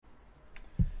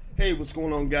Hey, what's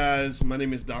going on, guys? My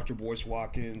name is Dr. Boyce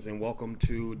Watkins, and welcome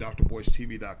to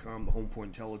drboycetv.com, the home for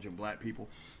intelligent black people.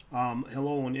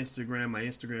 Hello on Instagram. My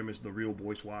Instagram is The Real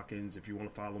Boyce Watkins. If you want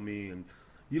to follow me and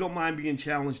you don't mind being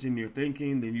challenged in your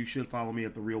thinking, then you should follow me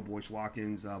at The Real Boyce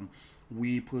Watkins.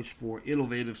 We push for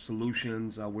innovative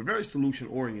solutions. We're very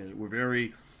solution-oriented. We're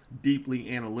very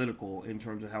deeply analytical in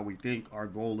terms of how we think. Our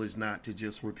goal is not to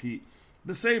just repeat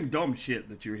the same dumb shit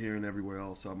that you're hearing everywhere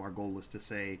else. Our goal is to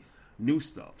say new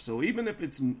stuff. So even if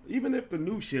the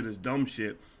new shit is dumb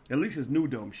shit, at least it's new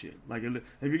dumb shit. Like, if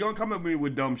you're gonna come at me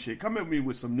with dumb shit, come at me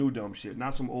with some new dumb shit,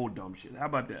 not some old dumb shit. How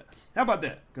about that?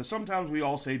 Because sometimes we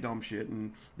all say dumb shit,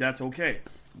 and that's okay.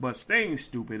 But staying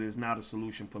stupid is not a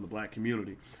solution for the black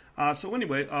community. So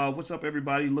anyway, what's up,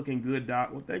 everybody? Looking good, Doc.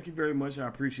 Well, thank you very much. I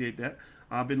appreciate that.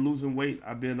 I've been losing weight.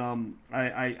 I've been I'm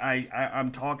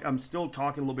still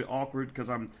talking a little bit awkward because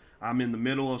I'm in the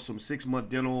middle of some 6-month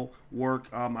dental work.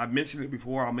 I've mentioned it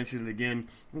before. I'll mention it again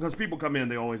because people come in.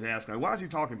 They always ask, like, "Why is he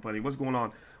talking funny? What's going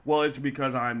on?" Well, it's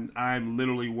because I'm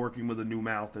literally working with a new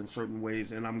mouth in certain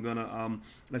ways, and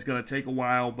it's gonna take a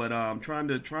while. But I'm trying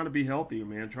to be healthier,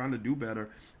 man. Trying to do better.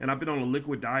 And I've been on a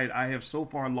liquid diet. I have so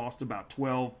far lost about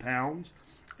 12 pounds.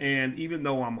 And even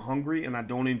though I'm hungry and I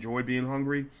don't enjoy being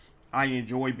hungry, I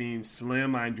enjoy being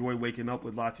slim. I enjoy waking up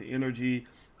with lots of energy.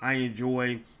 I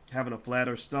enjoy having a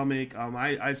flatter stomach.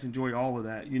 I just enjoy all of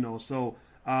that,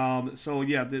 So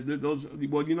yeah, those.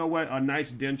 Well, you know what?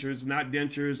 Nice dentures, not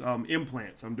dentures,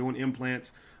 implants. I'm doing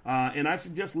implants, and I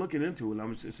suggest looking into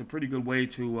it. It's a pretty good way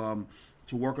to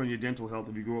work on your dental health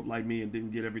if you grew up like me and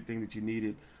didn't get everything that you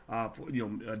needed,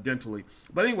 dentally.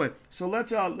 But anyway, so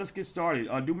let's get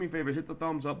started. Do me a favor, hit the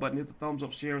thumbs up button, hit the thumbs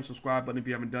up, share, and subscribe button if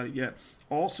you haven't done it yet.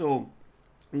 Also,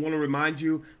 I want to remind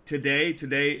you, today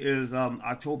is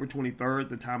October 23rd,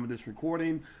 the time of this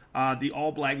recording. The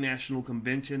All Black National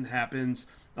Convention happens.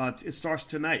 It starts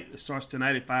tonight. It starts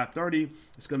tonight at 5:30.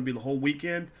 It's going to be the whole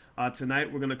weekend.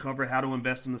 Tonight, we're going to cover how to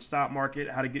invest in the stock market,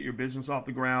 how to get your business off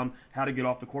the ground, how to get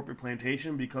off the corporate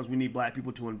plantation, because we need black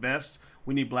people to invest.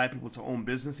 We need black people to own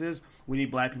businesses. We need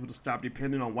black people to stop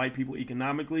depending on white people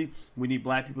economically. We need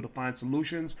black people to find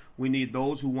solutions. We need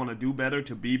those who want to do better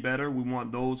to be better. We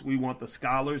want the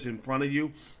scholars in front of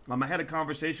you. I had a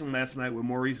conversation last night with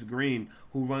Maurice Green,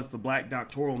 who runs the Black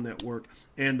Doctoral Network.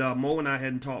 And Mo and I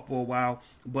hadn't talked for a while,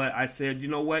 but I said, you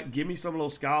know what? Give me some of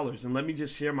those scholars and let me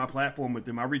just share my platform with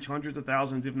them. I reach hundreds of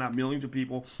thousands, if not millions of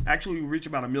people. Actually, we reach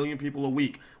about 1 million people a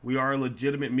week. We are a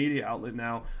legitimate media outlet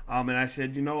now. And I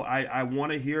said, I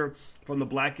want to hear from the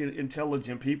black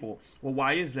intelligent people. Well,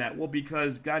 why is that? Well,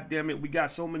 because, God damn it, we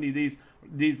got so many of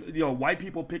these white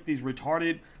people pick these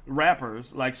retarded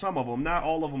rappers, like some of them. Not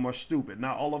all of them are stupid.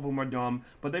 Not all of them are dumb.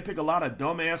 But they pick a lot of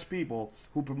dumbass people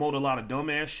who promote a lot of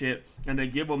dumbass shit, and they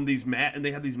give them and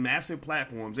they have these massive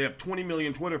platforms. They have 20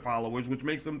 million Twitter followers, which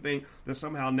makes them think that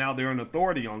somehow now they're an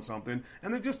authority on something,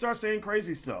 and they just start saying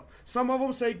crazy stuff. Some of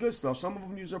them say good stuff. Some of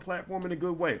them use their platform in a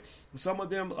good way. Some of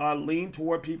them lean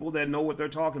toward people that know what they're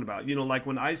talking about. Like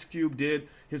when Ice Cube did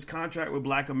his contract with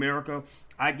Black America,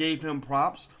 I gave him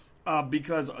props.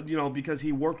 Because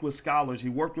he worked with scholars, he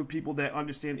worked with people that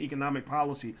understand economic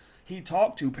policy. He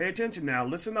talked to, pay attention now,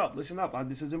 listen up,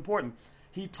 this is important.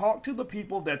 He talked to the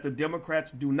people that the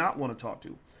Democrats do not want to talk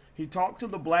to. He talked to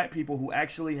the black people who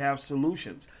actually have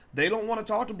solutions. They don't want to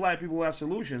talk to black people who have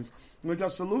solutions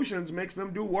because solutions makes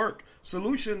them do work.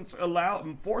 Solutions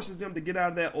forces them to get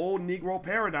out of that old Negro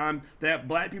paradigm that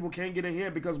black people can't get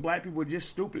ahead because black people are just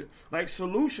stupid. Like,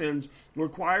 solutions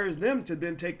requires them to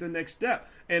then take the next step,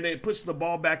 and it puts the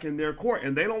ball back in their court,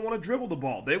 and they don't want to dribble the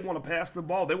ball. They want to pass the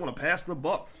ball. They want to pass the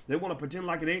buck. They want to pretend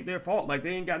like it ain't their fault, like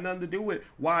they ain't got nothing to do with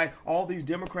why all these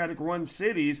Democratic-run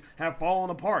cities have fallen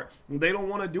apart. They don't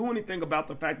want to do anything about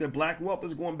the fact that black wealth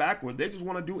is going backward. They just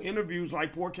want to do interviews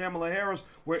like poor Kamala Harris,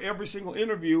 where every single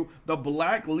interview, the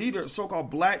black leaders, so-called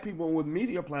black people with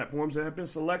media platforms that have been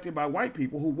selected by white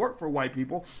people who work for white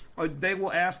people, they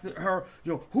will ask her,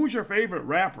 who's your favorite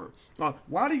rapper?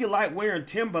 Why do you like wearing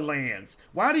Timberlands?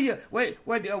 Why do you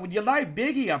you like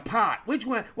Biggie or Pop? Which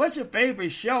one? What's your favorite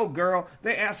show, girl?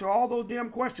 They ask her all those damn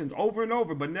questions over and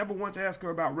over, but never once ask her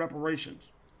about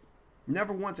reparations.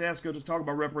 Never once ask her to talk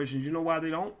about reparations. You know why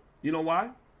they don't? You know why?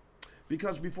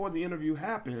 Because before the interview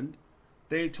happened,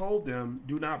 they told them,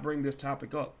 do not bring this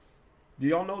topic up. Do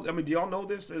y'all know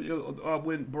this?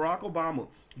 When Barack Obama,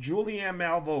 Julianne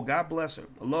Malveaux, God bless her.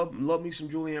 I love me some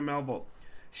Julianne Malveaux.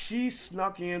 She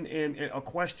snuck in a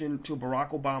question to Barack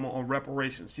Obama on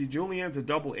reparations. See, Julianne's a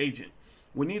double agent.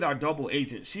 We need our double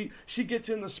agent. She gets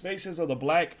in the spaces of the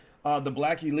black the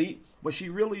black elite, but she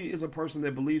really is a person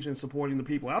that believes in supporting the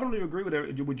people. I don't even agree with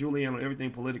Julianne on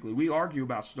everything politically. We argue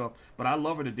about stuff, but I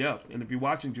love her to death. And if you're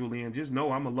watching Julianne, just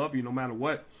know I'm going to love you no matter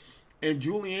what. And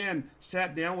Julianne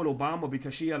sat down with Obama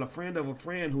because she had a friend of a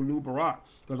friend who knew Barack.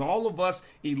 Because all of us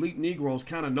elite Negroes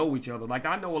kind of know each other. Like,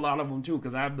 I know a lot of them too,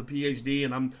 because I have the PhD,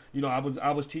 and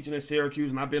I was teaching at Syracuse,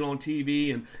 and I've been on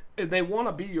TV, and they want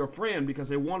to be your friend because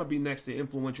they want to be next to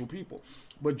influential people.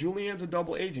 But Julianne's a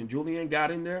double agent. Julianne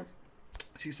got in there.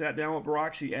 She sat down with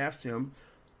Barack. She asked him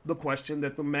the question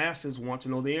that the masses want to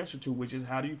know the answer to, which is,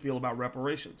 how do you feel about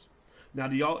reparations? Now,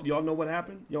 do y'all know what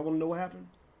happened? Y'all want to know what happened?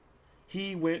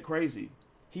 He went crazy.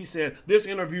 He said, "This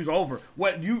interview's over.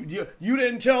 What you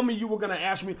didn't tell me you were going to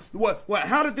ask me what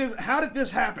how did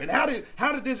this happen? How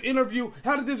did this interview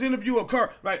occur?"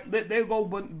 Right? They go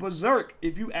berserk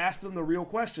if you ask them the real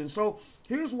question. So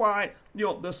here's why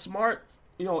the smart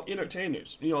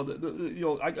entertainers,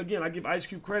 again, I give Ice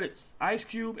Cube credit. Ice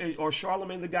Cube or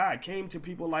Charlemagne the God came to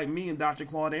people like me and Dr.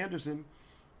 Claude Anderson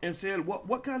and said,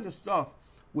 what kind of stuff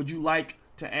would you like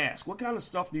to ask? What kind of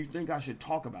stuff do you think I should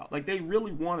talk about? Like, they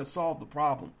really want to solve the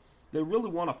problem. They really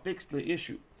want to fix the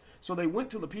issue. So they went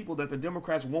to the people that the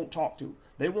Democrats won't talk to.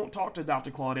 They won't talk to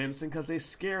Dr. Claude Anderson because they're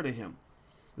scared of him.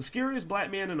 The scariest black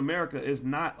man in America is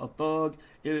not a thug.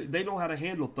 They know how to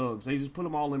handle thugs. They just put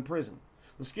them all in prison.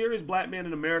 The scariest black man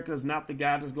in America is not the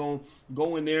guy that's going to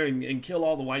go in there and kill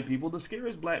all the white people. The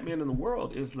scariest black man in the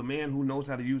world is the man who knows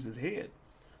how to use his head,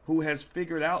 who has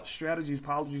figured out strategies,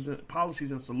 policies,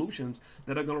 and solutions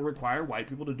that are going to require white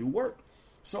people to do work.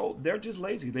 So they're just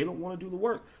lazy. They don't want to do the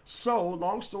work. So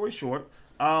long story short,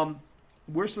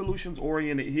 we're solutions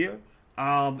oriented here.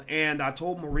 And I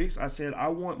told Maurice, I said, I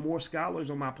want more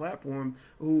scholars on my platform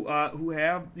who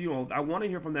have, I want to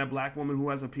hear from that black woman who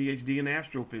has a PhD in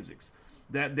astrophysics.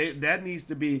 That needs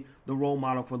to be the role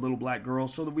model for little black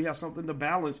girls, so that we have something to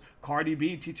balance Cardi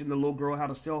B teaching the little girl how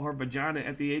to sell her vagina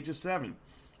at the age of 7.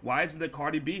 Why is it that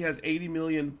Cardi B has 80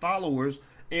 million followers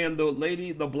and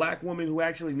the black woman who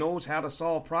actually knows how to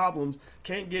solve problems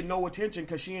can't get no attention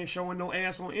because she ain't showing no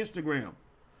ass on Instagram?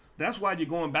 That's why you're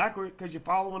going backward, because you're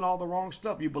following all the wrong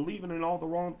stuff. You're believing in all the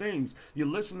wrong things. You're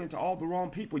listening to all the wrong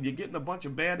people. You're getting a bunch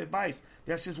of bad advice.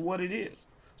 That's just what it is.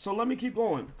 So let me keep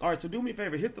going. All right, so do me a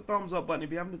favor. Hit the thumbs up button.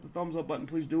 If you haven't hit the thumbs up button,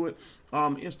 please do it.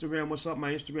 Instagram, what's up?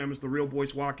 My Instagram is The Real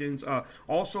Boyce Watkins.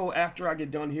 Also, after I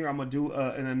get done here, I'm going to do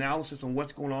an analysis on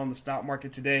what's going on in the stock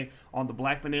market today on the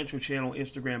Black Financial Channel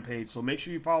Instagram page. So make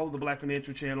sure you follow the Black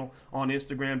Financial Channel on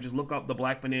Instagram. Just look up the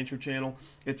Black Financial Channel.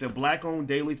 It's a black-owned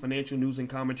daily financial news and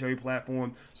commentary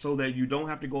platform so that you don't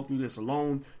have to go through this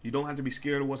alone. You don't have to be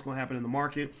scared of what's going to happen in the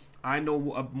market. I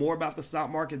know more about the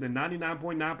stock market than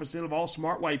 99.9% of all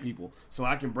smart white people. So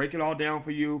I can break it all down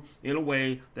for you in a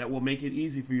way that will make it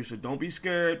easy for you. So don't be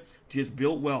scared. Just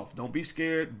build wealth. Don't be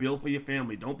scared. Build for your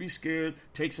family. Don't be scared.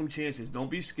 Take some chances.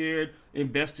 Don't be scared.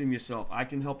 Invest in yourself. I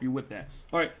can help you with that.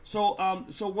 All right. So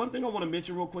one thing I want to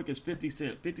mention real quick is 50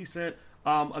 Cent. 50 Cent,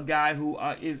 a guy who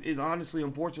is honestly,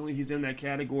 unfortunately, he's in that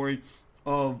category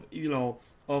of,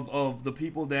 of the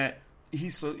people that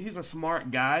he's a smart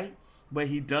guy, but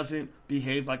he doesn't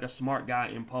behave like a smart guy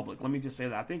in public. Let me just say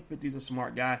that. I think 50's a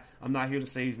smart guy. I'm not here to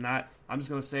say he's not. I'm just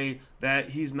going to say that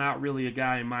he's not really a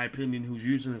guy, in my opinion, who's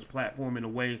using his platform in a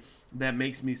way that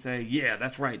makes me say, yeah,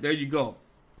 that's right. There you go.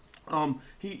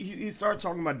 He started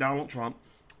talking about Donald Trump,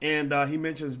 and he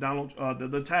mentions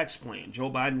the tax plan,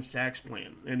 Joe Biden's tax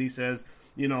plan. And he says,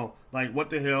 like, what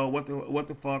the hell, what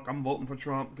the fuck, I'm voting for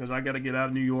Trump because I got to get out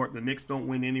of New York. The Knicks don't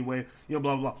win anyway, blah,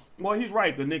 blah, blah. Well, he's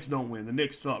right. The Knicks don't win. The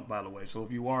Knicks suck, by the way. So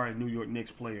if you are a New York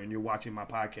Knicks player and you're watching my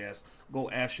podcast, go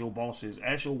ask your bosses,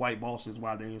 ask your white bosses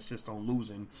why they insist on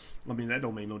losing. I mean, that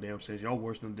don't make no damn sense. Y'all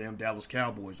worse than the damn Dallas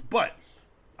Cowboys. But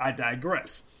I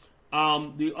digress.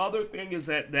 The other thing is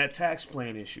that tax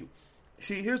plan issue.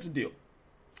 See, here's the deal.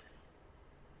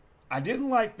 I didn't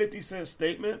like 50 Cent's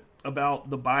statement about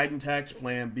the Biden tax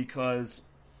plan because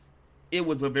it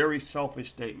was a very selfish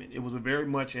statement. It was a very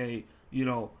much a,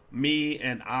 me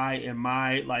and I and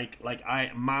my,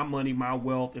 my money, my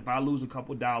wealth. If I lose a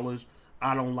couple dollars,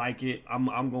 I don't like it. I'm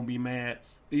going to be mad,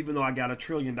 even though I got $1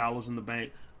 trillion in the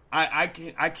bank. I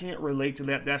can't relate to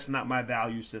that. That's not my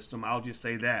value system. I'll just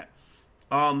say that.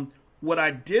 What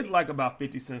I did like about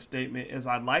 50 Cent's statement is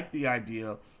I like the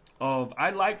idea of,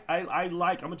 I'm going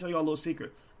to tell you a little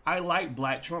secret. I like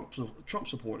black Trump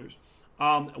supporters.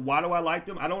 Why do I like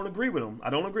them? I don't agree with them. I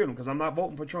don't agree with them because I'm not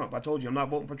voting for Trump. I told you I'm not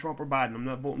voting for Trump or Biden. I'm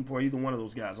not voting for either one of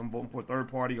those guys. I'm voting for a third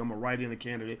party. I'm gonna write in a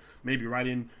candidate, maybe write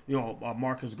in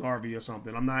Marcus Garvey or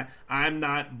something. I'm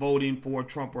not voting for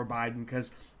Trump or Biden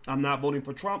because I'm not voting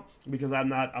for Trump because I'm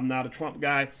not a Trump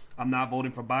guy. I'm not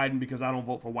voting for Biden because I don't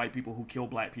vote for white people who kill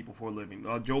black people for a living.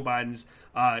 Joe Biden's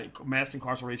mass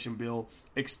incarceration bill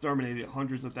exterminated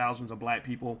hundreds of thousands of black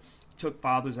people, took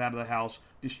fathers out of the house,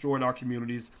 destroyed our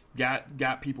communities,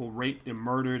 got people raped and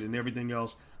murdered and everything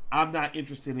else. I'm not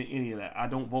interested in any of that. I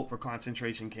don't vote for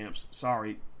concentration camps.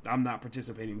 Sorry, I'm not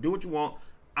participating. Do what you want.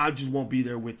 I just won't be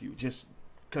there with you. Just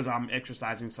because I'm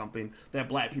exercising something that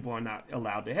black people are not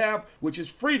allowed to have, which is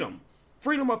freedom.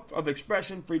 Freedom of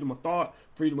expression, freedom of thought,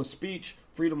 freedom of speech,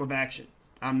 freedom of action.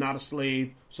 I'm not a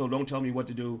slave, so don't tell me what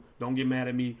to do. Don't get mad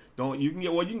at me. You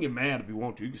can get mad if you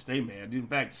want to. You can stay mad. In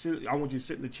fact, I want you to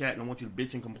sit in the chat and I want you to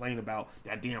bitch and complain about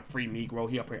that damn free Negro.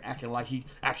 He up here acting like he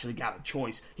actually got a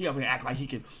choice. He up here acting like he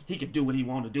can do what he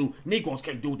want to do. Negroes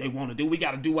can't do what they want to do. We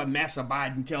got to do what Master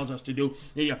Biden tells us to do.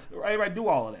 Yeah, right. Do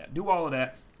all of that. Do all of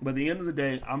that. But at the end of the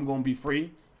day, I'm going to be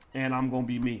free and I'm going to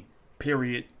be me.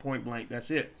 Period. Point blank. That's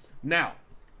it. Now,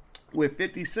 with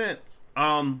 50 Cent,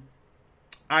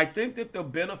 I think that the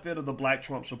benefit of the black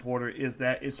Trump supporter is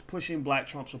that it's pushing black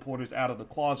Trump supporters out of the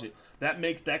closet.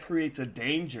 That creates a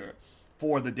danger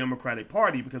for the Democratic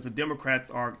Party because the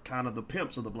Democrats are kind of the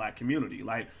pimps of the black community.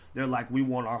 Like they're like, we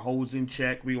want our hoes in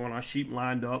check, we want our sheep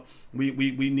lined up, we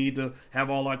need to have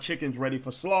all our chickens ready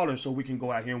for slaughter so we can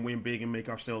go out here and win big and make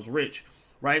ourselves rich,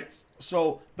 right?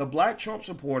 So the black Trump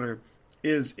supporter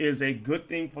is a good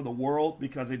thing for the world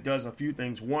because it does a few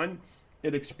things. One,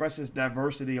 it expresses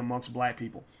diversity amongst black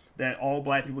people, that all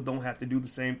black people don't have to do the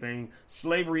same thing.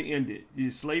 Slavery ended.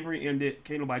 Slavery ended.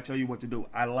 Can't nobody tell you what to do.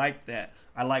 I like that.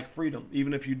 I like freedom.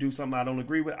 Even if you do something I don't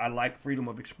agree with, I like freedom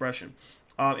of expression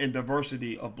and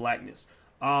diversity of blackness.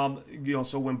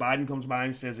 So when Biden comes by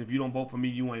and says, if you don't vote for me,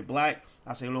 you ain't black,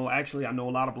 I say, no, actually, I know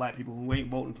a lot of black people who ain't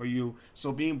voting for you.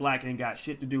 So being black ain't got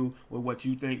shit to do with what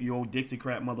you think, you old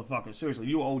Dixiecrat motherfucker. Seriously,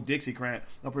 you old Dixiecrat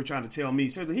up here trying to tell me.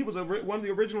 Seriously, he was one of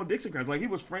the original Dixiecrats. Like, he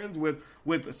was friends with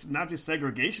not just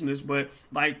segregationists, but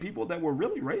like people that were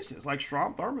really racist. Like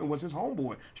Strom Thurmond was his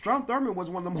homeboy. Strom Thurmond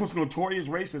was one of the most notorious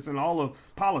racists in all of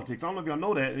politics. I don't know if y'all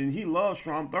know that. And he loved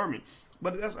Strom Thurmond.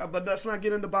 But let's not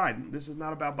get into Biden. This is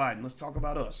not about Biden. Let's talk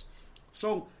about us.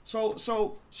 So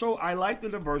I like the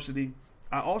diversity.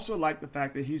 I also like the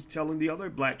fact that he's telling the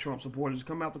other black Trump supporters to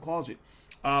come out the closet.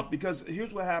 Because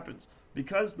here's what happens.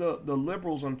 Because the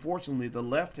liberals, unfortunately, the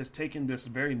left has taken this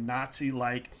very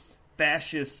Nazi-like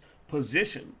fascist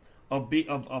position of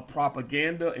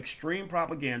propaganda, extreme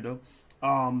propaganda,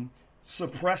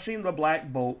 suppressing the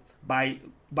black vote by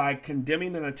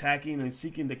condemning and attacking and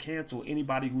seeking to cancel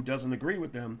anybody who doesn't agree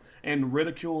with them and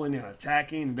ridiculing and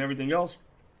attacking and everything else,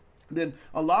 then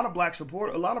a lot of black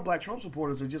Trump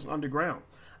supporters are just underground.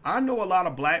 I know a lot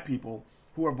of black people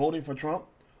who are voting for Trump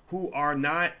who are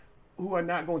not going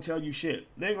to tell you shit.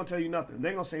 They ain't going to tell you nothing. They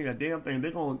ain't going to say a damn thing.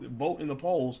 They're going to vote in the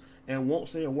polls and won't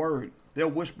say a word. They'll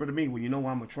whisper to me, well, you know,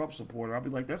 I'm a Trump supporter. I'll be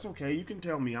like, that's okay. You can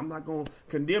tell me. I'm not going to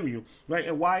condemn you. Right?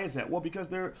 And why is that? Well, because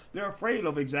they're afraid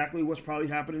of exactly what's probably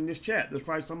happening in this chat. There's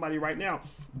probably somebody right now.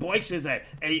 Boyce is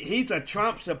he's a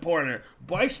Trump supporter.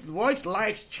 Boyce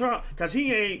likes Trump because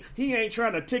he ain't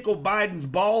trying to tickle Biden's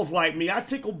balls like me. I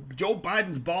tickle Joe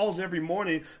Biden's balls every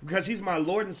morning because he's my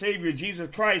Lord and Savior, Jesus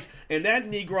Christ. And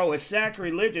that Negro is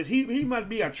sacrilegious. He must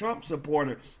be a Trump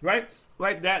supporter, right?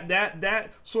 Right,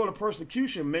 that sort of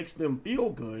persecution makes them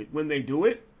feel good when they do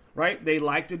it, right? They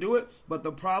like to do it, but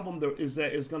the problem is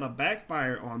that it's going to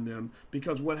backfire on them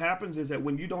because what happens is that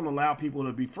when you don't allow people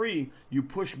to be free, you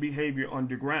push behavior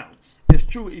underground. It's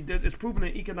true. It's proven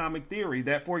in economic theory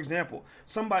that, for example,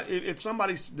 if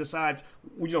somebody decides,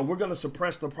 you know, we're going to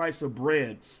suppress the price of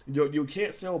bread, you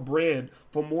can't sell bread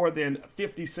for more than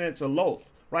 50 cents a loaf.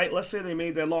 Right? Let's say they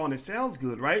made that law and it sounds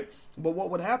good, right? But what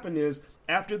would happen is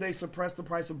after they suppress the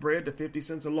price of bread to 50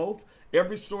 cents a loaf,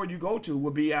 every store you go to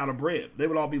would be out of bread. They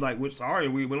would all be like, we're sorry,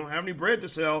 we don't have any bread to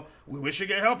sell. We wish we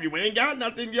could help you. We ain't got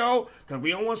nothing, yo, because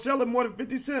we don't want to sell it more than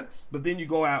 50 cents. But then you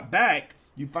go out back,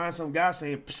 you find some guy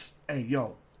saying, hey,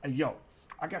 yo,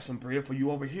 I got some bread for you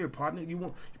over here, partner. You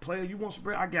want some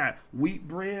bread? I got wheat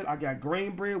bread. I got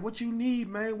grain bread. What you need,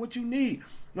 man? What you need,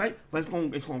 right? But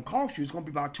it's gonna cost you. It's gonna be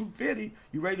about $2.50.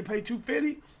 You ready to pay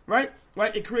 $2.50, right?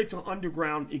 Right? It creates an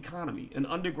underground economy, an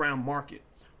underground market,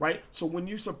 right? So when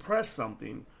you suppress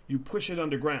something, you push it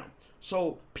underground.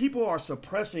 So people are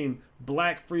suppressing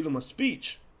black freedom of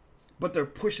speech, but they're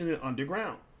pushing it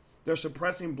underground. They're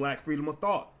suppressing black freedom of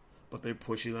thought, but they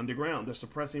push it underground. They're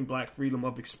suppressing black freedom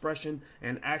of expression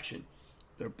and action.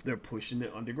 They're pushing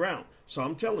it underground. So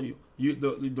I'm telling you,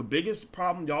 the biggest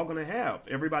problem y'all gonna have,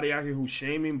 everybody out here who's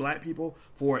shaming black people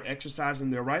for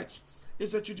exercising their rights,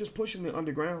 is that you're just pushing it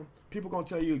underground. People gonna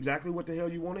tell you exactly what the hell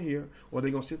you want to hear, or they're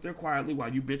gonna sit there quietly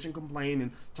while you bitch and complain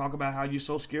and talk about how you're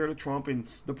so scared of Trump and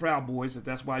the Proud Boys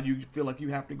that's why you feel like you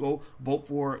have to go vote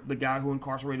for the guy who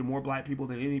incarcerated more black people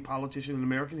than any politician in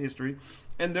American history,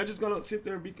 and they're just gonna sit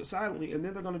there and be silently, and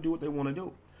then they're gonna do what they want to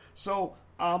do. So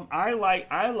I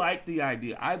like the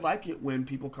idea. I like it when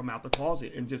people come out the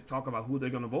closet and just talk about who they're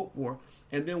going to vote for.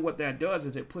 And then what that does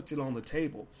is it puts it on the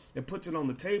table. It puts it on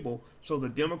the table so the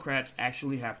Democrats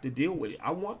actually have to deal with it.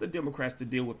 I want the Democrats to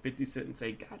deal with 50 Cent and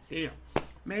say, God damn,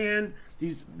 man,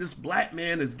 this black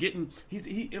man is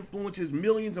he influences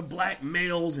millions of black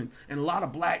males and a lot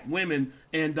of black women,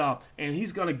 and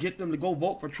he's gonna get them to go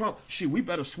vote for Trump. Shit, we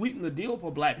better sweeten the deal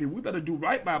for black people. We better do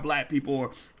right by black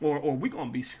people, or we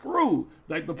gonna be screwed.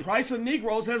 Like, the price of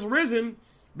Negroes has risen,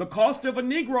 the cost of a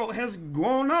Negro has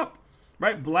gone up.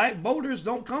 Right? Black voters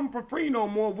don't come for free no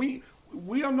more. We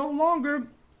are no longer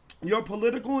your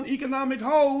political and economic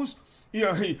hoes.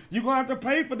 You're going to have to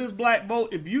pay for this black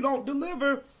vote. If you don't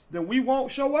deliver, then we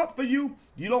won't show up for you.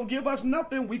 You don't give us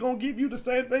nothing, we're going to give you the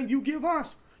same thing you give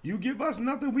us. You give us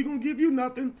nothing, we're going to give you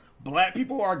nothing. Black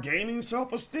people are gaining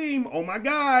self-esteem. Oh, my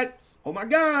God. Oh, my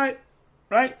God.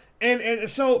 Right? And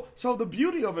so the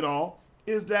beauty of it all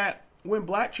is that when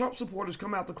black Trump supporters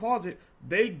come out the closet,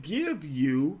 they give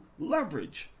you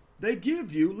leverage. They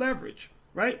give you leverage.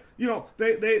 Right?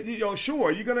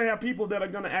 Sure, you're gonna have people that are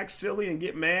gonna act silly and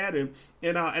get mad,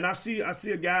 and I see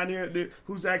a guy in here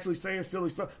who's actually saying silly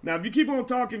stuff. Now, if you keep on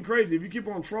talking crazy, if you keep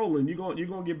on trolling, you're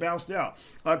gonna get bounced out,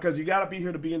 because you gotta be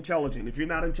here to be intelligent. If you're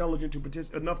not intelligent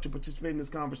enough to participate in this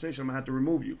conversation, I'm gonna have to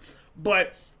remove you.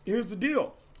 But here's the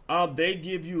deal. They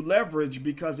give you leverage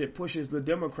because it pushes the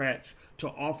Democrats to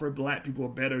offer black people a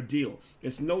better deal.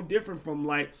 It's no different from,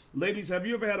 like, ladies, have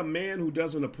you ever had a man who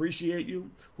doesn't appreciate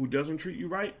you, who doesn't treat you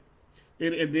right?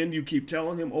 And then you keep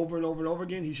telling him over and over and over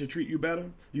again he should treat you better.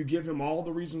 You give him all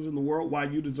the reasons in the world why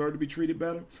you deserve to be treated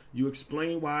better. You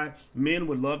explain why men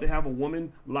would love to have a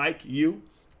woman like you,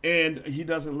 and he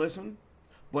doesn't listen.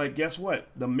 But guess what?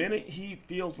 The minute he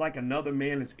feels like another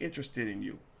man is interested in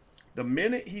you, the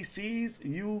minute he sees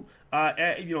you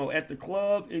at the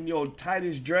club in your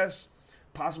tightest dress,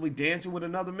 possibly dancing with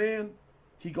another man,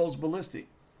 he goes ballistic.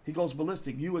 He goes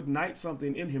ballistic. You ignite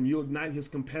something in him. You ignite his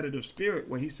competitive spirit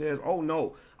where he says, oh,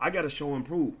 no, I got to show and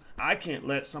prove. I can't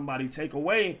let somebody take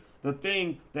away the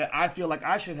thing that I feel like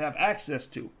I should have access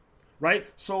to. Right?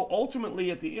 So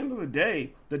ultimately, at the end of the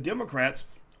day, the Democrats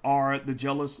are the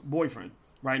jealous boyfriend.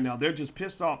 Right now, they're just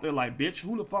pissed off. They're like, bitch,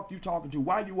 who the fuck you talking to?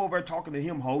 Why are you over there talking to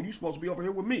him, ho? You supposed to be over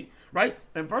here with me, right?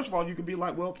 And first of all, you could be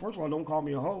like, well, first of all, don't call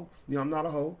me a hoe. I'm not a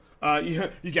hoe.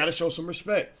 You got to show some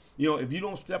respect. If you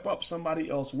don't step up, somebody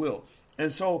else will.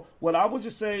 And so what I would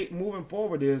just say moving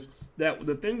forward is that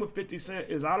the thing with 50 Cent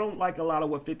is I don't like a lot of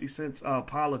what 50 Cent's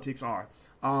politics are.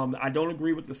 I don't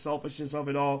agree with the selfishness of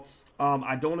it all.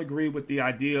 I don't agree with the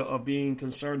idea of being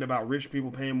concerned about rich people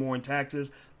paying more in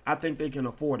taxes. I think they can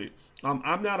afford it.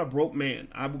 I'm not a broke man.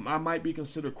 I might be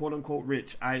considered quote unquote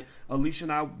rich. Alicia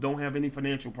and I don't have any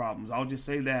financial problems. I'll just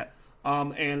say that.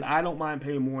 And I don't mind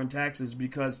paying more in taxes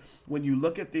because when you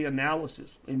look at the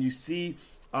analysis and you see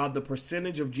the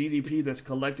percentage of GDP that's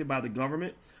collected by the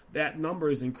government, that number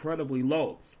is incredibly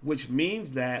low, which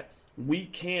means that we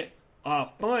can't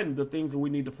fund the things that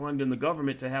we need to fund in the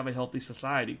government to have a healthy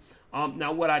society.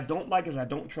 Now, what I don't like is I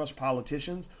don't trust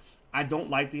politicians. I don't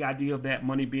like the idea of that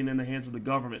money being in the hands of the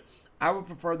government. I would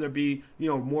prefer there be,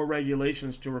 more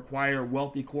regulations to require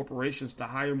wealthy corporations to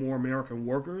hire more American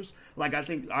workers. Like, I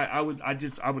think I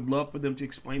would love for them to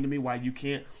explain to me why you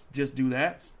can't just do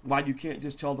that. Why you can't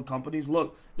just tell the companies,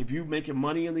 look, if you're making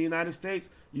money in the United States,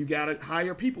 you got to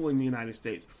hire people in the United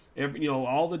States.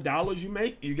 All the dollars you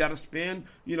make, you got to spend,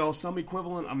 some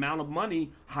equivalent amount of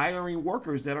money hiring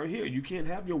workers that are here. You can't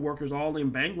have your workers all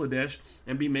in Bangladesh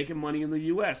and be making money in the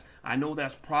U.S. I know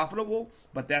that's profitable,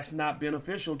 but that's not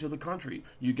beneficial to the country.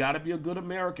 You got to be a good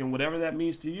American, whatever that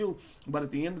means to you. But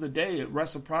at the end of the day,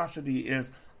 reciprocity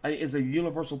is a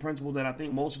universal principle that I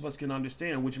think most of us can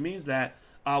understand, which means that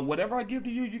whatever I give to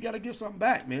you, you got to give something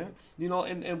back, man.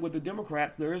 And with the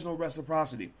Democrats, there is no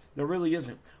reciprocity. There really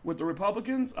isn't. With the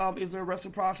Republicans, is there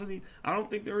reciprocity? I don't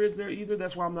think there is there either.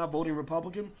 That's why I'm not voting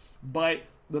Republican. But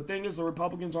the thing is, the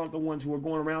Republicans aren't the ones who are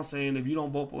going around saying, if you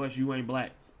don't vote for us, you ain't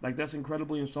black. Like, that's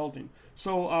incredibly insulting.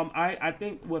 So I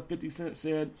think what 50 Cent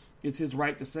said, it's his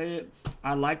right to say it.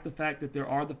 I like the fact that there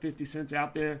are the 50 Cents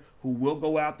out there who will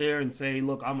go out there and say,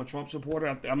 look, I'm a Trump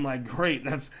supporter. I'm like, great.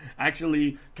 That's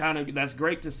actually that's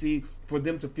great to see, for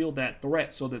them to feel that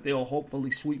threat, so that they'll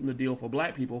hopefully sweeten the deal for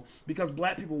black people, because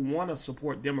black people want to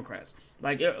support Democrats.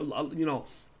 Like,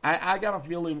 I got a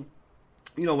feeling,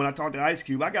 when I talked to Ice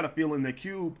Cube, I got a feeling that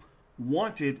Cube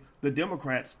wanted the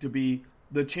Democrats to be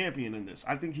the champion in this.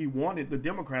 I think he wanted the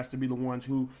Democrats to be the ones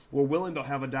who were willing to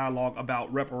have a dialogue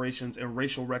about reparations and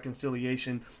racial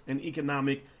reconciliation and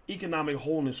economic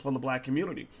wholeness for the black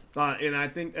community.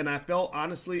 And I felt,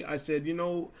 honestly, I said,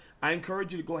 I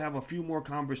encourage you to go have a few more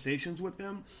conversations with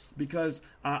them, because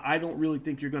I don't really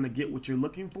think you're going to get what you're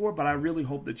looking for, but I really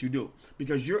hope that you do,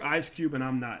 because you're Ice Cube and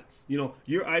I'm not.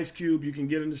 You're Ice Cube. You can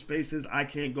get into spaces I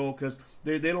can't go, because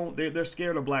they're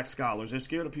scared of black scholars. They're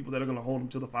scared of people that are going to hold them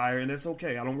to the fire, and that's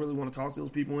okay. I don't really want to talk to those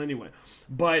people anyway.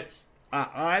 But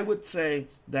I would say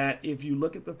that if you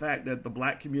look at the fact that the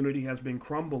black community has been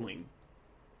crumbling,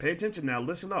 pay attention now,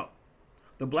 listen up.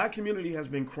 The black community has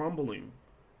been crumbling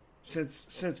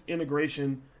since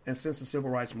integration and since the civil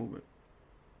rights movement.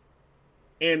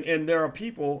 And there are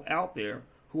people out there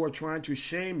who are trying to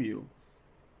shame you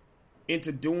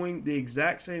into doing the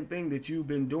exact same thing that you've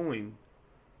been doing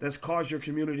that's caused your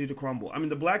community to crumble. I mean,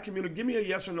 the black community, give me a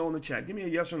yes or no in the chat. Give me a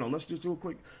yes or no. Let's just do a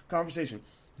quick conversation.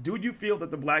 Do you feel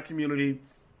that the black community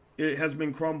has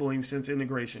been crumbling since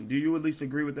integration? Do you at least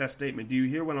agree with that statement? Do you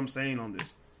hear what I'm saying on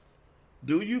this?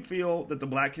 Do you feel that the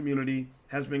black community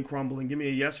has been crumbling? Give me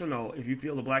a yes or no if you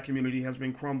feel the black community has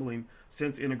been crumbling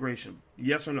since integration.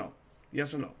 Yes or no?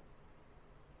 Yes or no?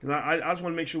 Because I just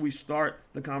want to make sure we start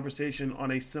the conversation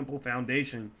on a simple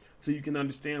foundation so you can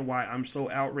understand why I'm so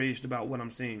outraged about what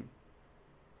I'm seeing.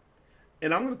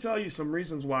 And I'm going to tell you some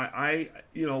reasons why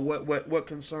what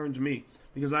concerns me.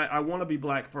 Because I want to be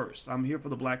black first. I'm here for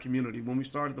the black community. When we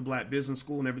started the Black Business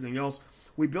School and everything else,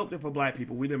 we built it for black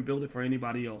people. We didn't build it for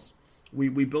anybody else. We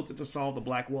built it to solve the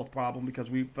black wealth problem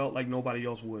because we felt like nobody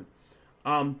else would.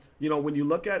 When you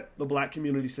look at the black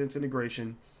community since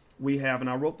integration, we have, and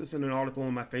I wrote this in an article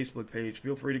on my Facebook page,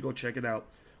 feel free to go check it out.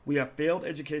 We have failed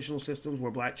educational systems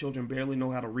where black children barely know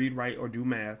how to read, write, or do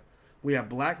math. We have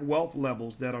black wealth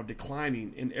levels that are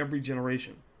declining in every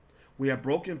generation. We have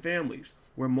broken families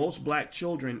where most black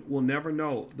children will never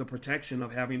know the protection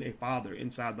of having a father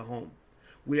inside the home.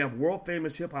 We have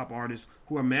world-famous hip-hop artists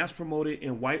who are mass-promoted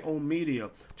in white-owned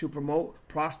media to promote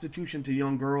prostitution to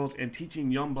young girls and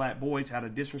teaching young black boys how to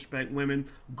disrespect women,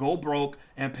 go broke,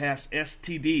 and pass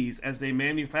STDs as they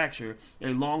manufacture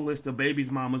a long list of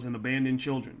babies' mamas and abandoned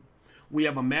children. We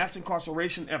have a mass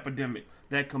incarceration epidemic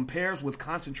that compares with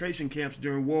concentration camps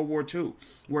during World War II,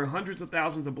 where hundreds of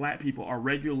thousands of black people are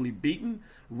regularly beaten,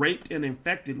 raped, and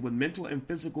infected with mental and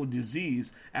physical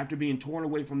disease after being torn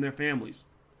away from their families.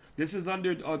 This is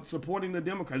under supporting the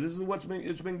Democrats. This is what's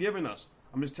been given us.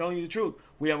 I'm just telling you the truth.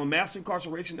 We have a mass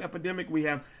incarceration epidemic. We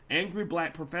have angry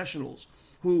black professionals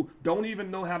who don't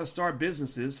even know how to start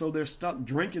businesses, so they're stuck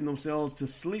drinking themselves to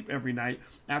sleep every night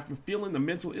after feeling the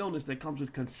mental illness that comes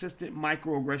with consistent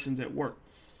microaggressions at work.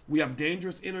 We have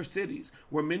dangerous inner cities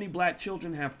where many black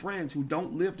children have friends who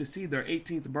don't live to see their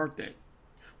 18th birthday.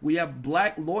 We have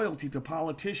black loyalty to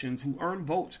politicians who earn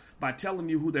votes by telling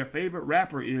you who their favorite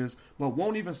rapper is, but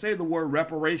won't even say the word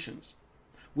reparations.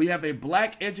 We have a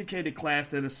black educated class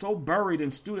that is so buried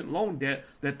in student loan debt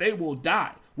that they will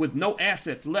die with no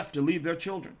assets left to leave their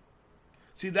children.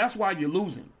 See, that's why you're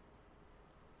losing.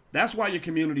 That's why your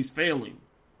community's failing.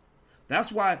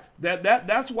 That's why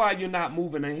that's why you're not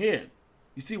moving ahead.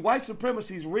 You see, white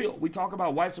supremacy is real. We talk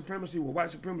about white supremacy. Well,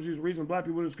 white supremacy is the reason black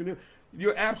people in this community.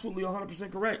 You're absolutely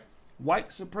 100% correct.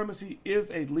 White supremacy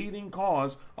is a leading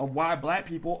cause of why black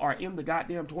people are in the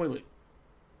goddamn toilet.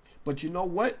 But you know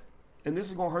what? And this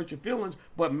is going to hurt your feelings,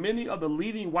 but many of the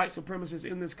leading white supremacists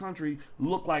in this country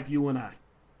look like you and I.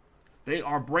 They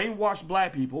are brainwashed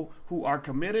black people who are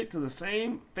committed to the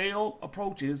same failed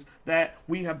approaches that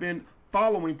we have been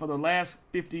following for the last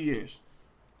 50 years.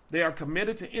 They are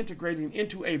committed to integrating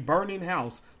into a burning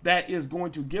house that is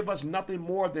going to give us nothing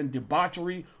more than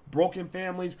debauchery, broken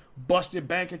families, busted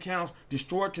bank accounts,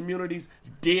 destroyed communities,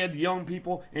 dead young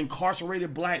people,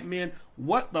 incarcerated black men.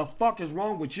 What the fuck is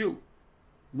wrong with you?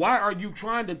 Why are you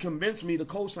trying to convince me to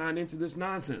co-sign into this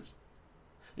nonsense?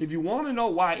 If you want to know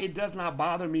why it does not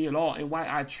bother me at all and why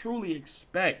I truly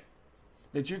expect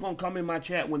that you're going to come in my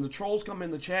chat, when the trolls come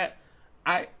in the chat,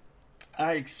 I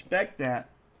expect that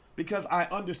because I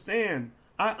understand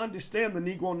the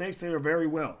Negro naysayer very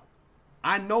well.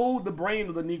 I know the brain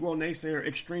of the Negro naysayer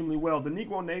extremely well. The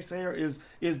Negro naysayer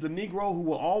is the Negro who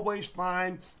will always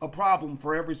find a problem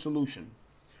for every solution.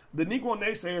 The Negro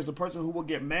naysayer is the person who will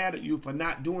get mad at you for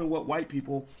not doing what white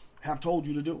people have told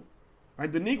you to do.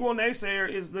 Right? The Negro naysayer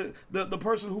is the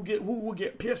person who will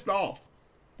get pissed off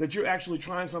that you're actually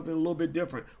trying something a little bit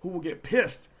different, who will get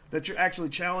pissed that you're actually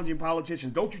challenging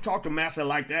politicians. Don't you talk to Massa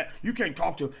like that. You can't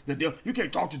talk to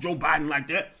Joe Biden like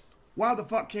that. Why the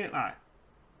fuck can't I?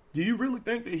 Do you really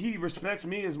think that he respects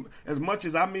me as much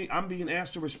as I'm being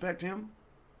asked to respect him?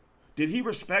 Did he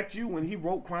respect you when he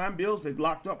wrote crime bills that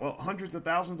locked up hundreds of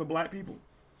thousands of black people?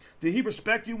 Did he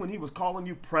respect you when he was calling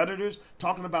you predators,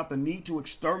 talking about the need to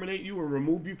exterminate you and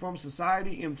remove you from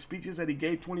society in speeches that he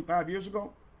gave 25 years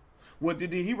ago? What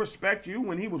did he respect you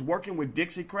when he was working with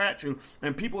Dixiecrats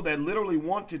and people that literally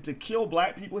wanted to kill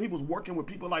black people? He was working with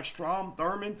people like Strom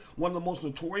Thurmond, one of the most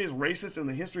notorious racists in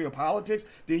the history of politics.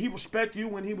 Did he respect you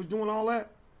when he was doing all that?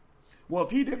 Well,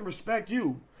 if he didn't respect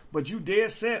you, but you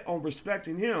dead set on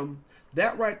respecting him,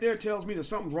 that right there tells me that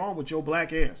something's wrong with your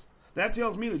black ass. That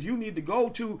tells me that you need to go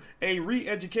to a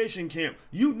re-education camp.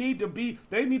 They need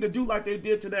to do like they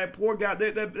did to that poor guy.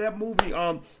 That movie,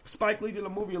 Spike Lee did a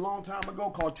movie a long time ago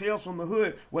called Tales from the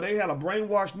Hood, where they had a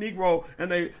brainwashed Negro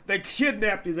and they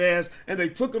kidnapped his ass and they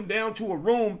took him down to a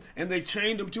room and they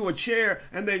chained him to a chair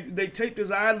and they taped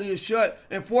his eyelids shut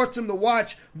and forced him to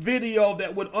watch video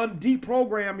that would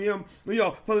deprogram him,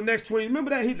 for the next 20. Remember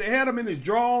that they had him in his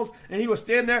drawers and he was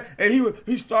standing there and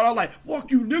he started out like,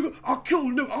 "Fuck you, nigga! I'll kill a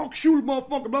nigga! I'll shoot a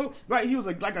motherfucker, brother." Right? He was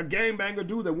like a gangbanger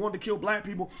dude that wanted to kill black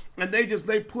people, and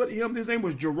they put him. His name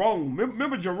was Jerome.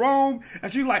 Remember Jerome?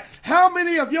 And she's like, "How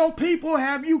many of your people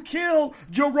have you killed,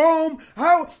 Jerome?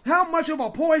 How much of a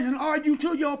poison are you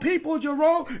to your people,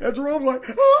 Jerome?" And Jerome's like,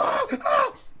 "Ah,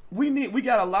 ah." We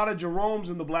got a lot of Jeromes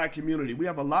in the black community. We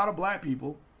have a lot of black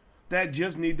people that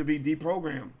just need to be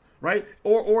deprogrammed, right?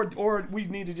 Or we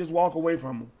need to just walk away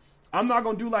from them. I'm not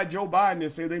going to do like Joe Biden and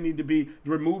say they need to be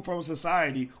removed from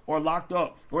society or locked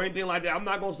up or anything like that. I'm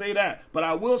not going to say that. But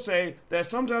I will say that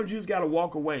sometimes you just got to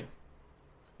walk away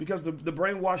because the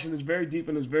brainwashing is very deep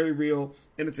and it's very real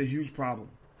and it's a huge problem.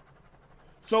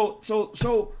 So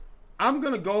I'm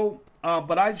going to go,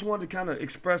 but I just wanted to kind of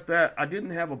express that I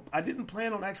didn't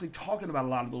plan on actually talking about a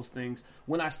lot of those things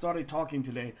when I started talking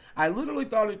today. I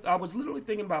was literally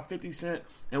thinking about 50 Cent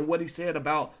and what he said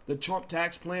about the Trump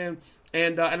tax plan.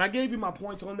 And I gave you my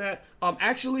points on that.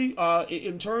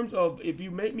 In terms of if you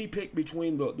make me pick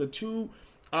between the two,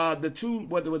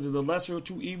 whether it was the lesser of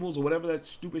two evils or whatever that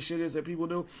stupid shit is that people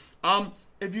do,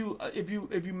 if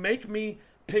you make me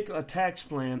pick a tax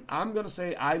plan, I'm gonna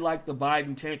say I like the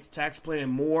Biden tax plan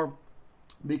more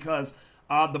because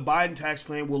the Biden tax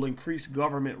plan will increase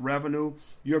government revenue.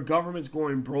 Your government's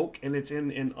going broke and it's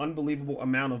in an unbelievable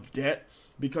amount of debt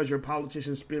because your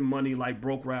politicians spend money like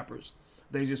broke rappers.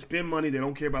 They just spend money. They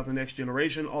don't care about the next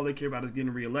generation. All they care about is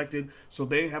getting reelected. So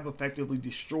they have effectively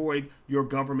destroyed your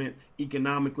government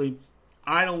economically.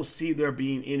 I don't see there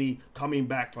being any coming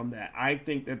back from that. I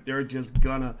think that they're just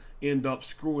going to end up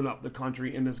screwing up the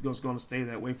country, and it's just going to stay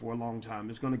that way for a long time.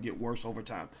 It's going to get worse over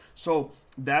time. So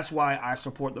that's why I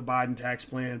support the Biden tax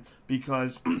plan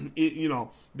because, first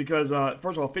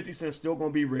of all, 50 Cent's still going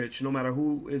to be rich no matter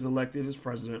who is elected as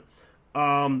president.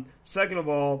 Second of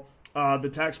all, the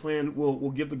tax plan will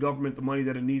give the government the money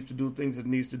that it needs to do things it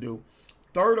needs to do.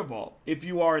 Third of all, if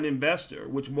you are an investor,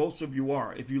 which most of you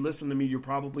are, if you listen to me, you're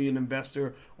probably an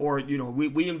investor, or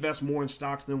we invest more in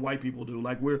stocks than white people do.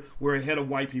 Like we're ahead of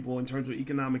white people in terms of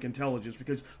economic intelligence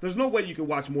because there's no way you can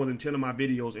watch more than 10 of my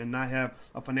videos and not have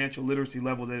a financial literacy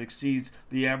level that exceeds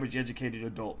the average educated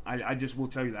adult. I just will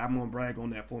tell you that. I'm going to brag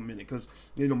on that for a minute because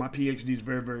my PhD is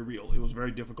very, very real. It was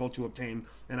very difficult to obtain,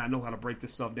 and I know how to break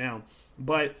this stuff down.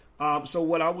 But so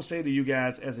what I will say to you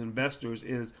guys as investors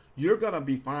is you're going to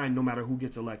be fine no matter who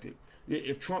gets elected.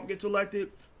 If Trump gets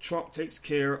elected, Trump takes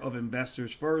care of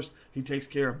investors first. He takes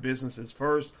care of businesses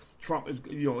first. Trump is,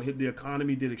 the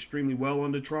economy did extremely well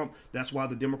under Trump. That's why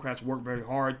the Democrats worked very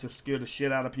hard to scare the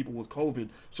shit out of people with COVID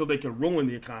so they could ruin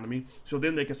the economy. So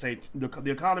then they could say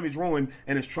the economy's ruined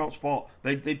and it's Trump's fault.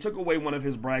 They took away one of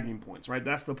his bragging points, right?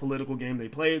 That's the political game they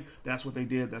played. That's what they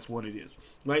did. That's what it is,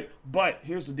 right? But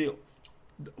here's the deal.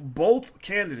 Both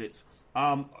candidates,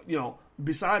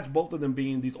 besides both of them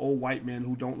being these old white men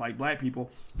who don't like black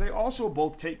people, they also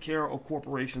both take care of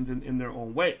corporations in their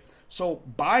own way. So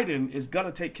Biden is going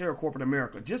to take care of corporate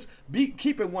America. Just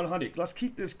keep it 100. Let's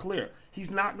keep this clear. He's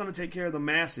not going to take care of the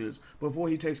masses before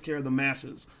he takes care of the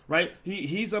masses, right?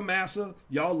 He's a massa.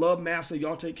 Y'all love massa.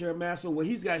 Y'all take care of massa. Well,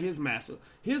 he's got his massa.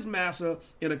 His massa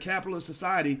in a capitalist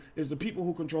society is the people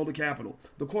who control the capital.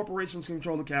 The corporations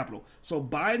control the capital. So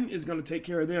Biden is going to take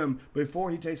care of them before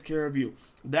he takes care of you.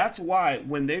 That's why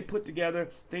when they put together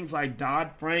things like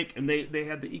Dodd-Frank and they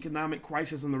had the economic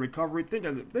crisis and the recovery, think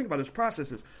about its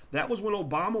processes. That was when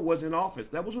Obama was in office.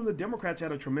 That was when the Democrats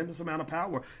had a tremendous amount of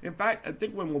power. In fact, I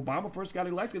think when Obama first got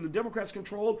elected, the Democrats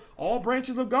controlled all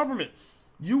branches of government.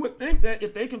 You would think that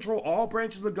if they control all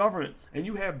branches of government and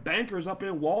you have bankers up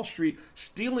in Wall Street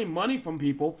stealing money from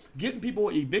people, getting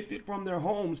people evicted from their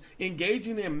homes,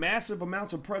 engaging in massive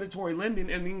amounts of predatory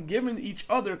lending, and then giving each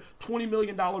other $20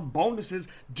 million bonuses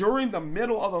during the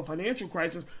middle of a financial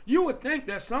crisis, you would think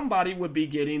that somebody would be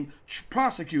getting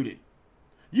prosecuted.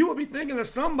 You would be thinking that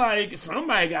somebody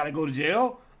got to go to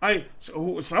jail.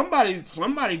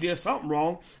 Somebody did something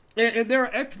wrong. And there are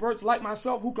experts like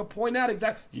myself who could point out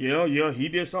exactly, he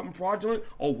did something fraudulent.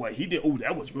 Oh, what he did,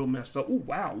 that was real messed up. Oh,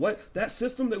 wow, what? That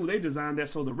system, that they designed that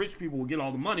so the rich people will get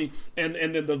all the money and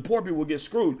then the poor people will get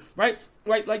screwed, right?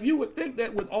 Like you would think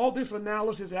that with all this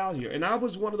analysis out here, and I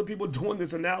was one of the people doing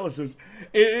this analysis,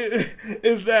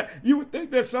 is that you would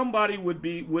think that somebody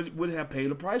would have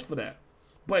paid a price for that.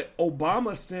 But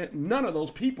Obama sent none of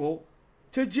those people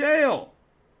to jail.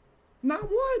 Not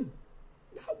one.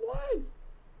 Not one.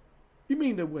 You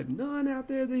mean there was none out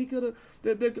there that he could have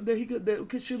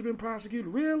that should have been prosecuted?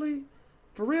 Really?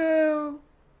 For real?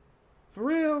 For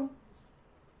real?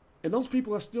 And those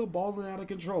people are still balling out of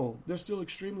control. They're still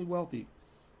extremely wealthy.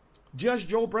 Judge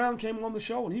Joe Brown came on the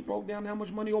show and he broke down how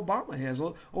much money Obama has.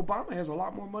 Obama has a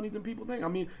lot more money than people think. I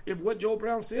mean, if what Joe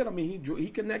Brown said, I mean, he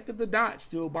connected the dots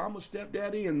to Obama's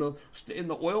stepdaddy and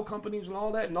the oil companies and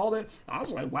all that. I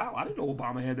was like, wow, I didn't know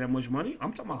Obama had that much money.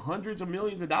 I'm talking about hundreds of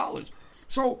millions of dollars.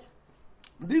 So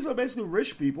these are basically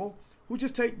rich people who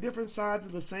just take different sides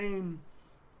of the same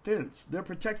fence. They're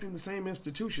protecting the same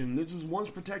institution. One's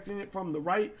protecting it from the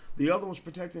right, the other one's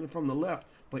protecting it from the left.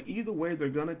 But either way, they're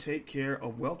going to take care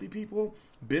of wealthy people,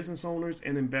 business owners,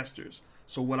 and investors.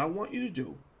 So what I want you to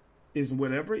do is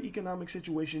whatever economic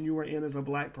situation you are in as a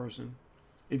black person,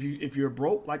 if you're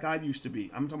broke like I used to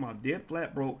be, I'm talking about dead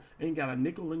flat broke, ain't got a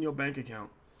nickel in your bank account,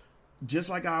 just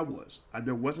like I was.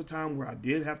 There was a time where I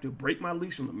did have to break my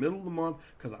lease in the middle of the month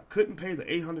because I couldn't pay the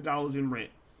 $800 in rent.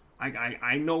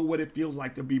 I know what it feels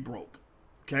like to be broke.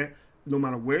 Okay? No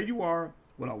matter where you are,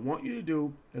 what I want you to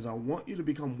do is I want you to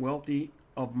become wealthy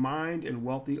of mind and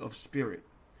wealthy of spirit.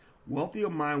 Wealthy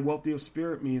of mind, wealthy of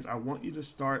spirit means I want you to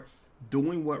start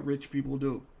doing what rich people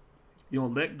do.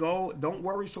 Let go. Don't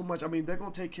worry so much. I mean, they're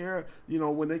going to take care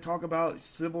of, when they talk about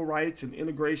civil rights and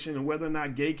integration and whether or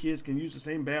not gay kids can use the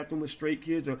same bathroom as straight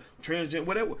kids or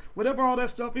transgender, whatever all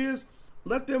that stuff is,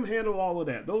 let them handle all of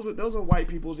that. Those are white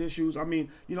people's issues. I mean,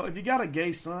 if you got a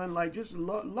gay son, like just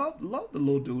love the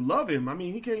little dude. Love him. I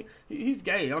mean, he's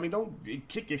gay. I mean, don't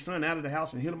kick your son out of the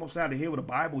house and hit him upside the head with a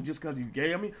Bible just because he's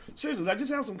gay. I mean, seriously,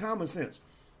 just have some common sense.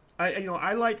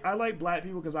 I like black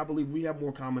people because I believe we have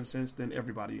more common sense than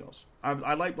everybody else.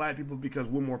 I like black people because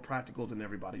we're more practical than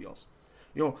everybody else.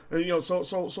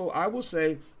 So I will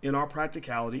say in our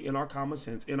practicality, in our common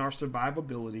sense, in our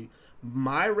survivability,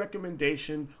 my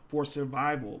recommendation for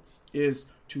survival is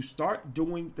to start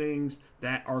doing things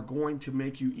that are going to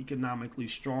make you economically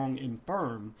strong and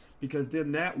firm, because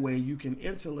then that way you can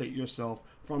insulate yourself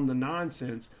from the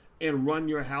nonsense and run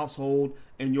your household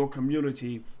and your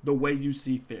community the way you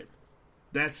see fit.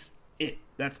 That's it.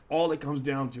 That's all it comes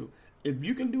down to. If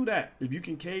you can do that, if you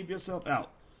can cave yourself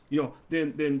out,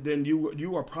 then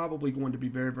you are probably going to be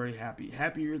very, very happy.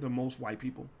 Happier than most white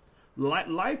people.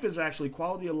 Life is actually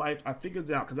quality of life. I figured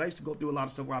it out because I used to go through a lot of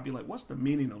stuff where I'd be like, what's the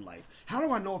meaning of life? How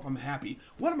do I know if I'm happy?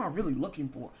 What am I really looking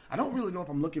for? I don't really know if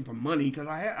I'm looking for money because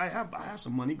I have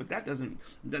some money, but that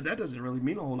doesn't really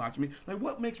mean a whole lot to me. Like,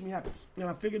 what makes me happy? And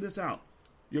I figured this out.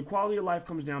 Your quality of life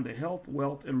comes down to health,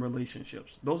 wealth, and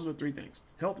relationships. Those are the three things.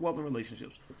 Health, wealth, and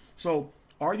relationships. So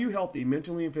are you healthy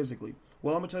mentally and physically?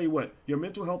 Well, I'm going to tell you what. Your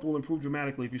mental health will improve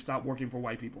dramatically if you stop working for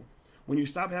white people. When you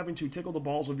stop having to tickle the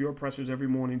balls of your oppressors every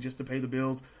morning just to pay the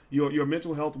bills, your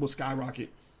mental health will skyrocket.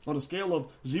 On a scale of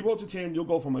 0 to 10, you'll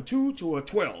go from a 2 to a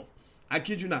 12. I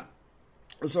kid you not.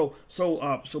 So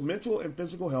mental and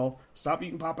physical health. Stop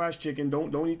eating Popeye's chicken.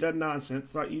 Don't eat that nonsense.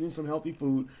 Start eating some healthy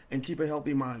food and keep a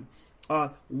healthy mind.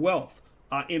 Wealth.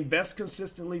 Invest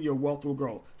consistently. Your wealth will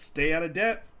grow. Stay out of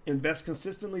debt. invest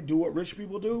consistently, do what rich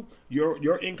people do,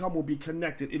 your income will be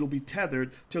connected. It'll be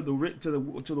tethered to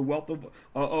the wealth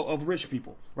of rich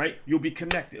people, right? You'll be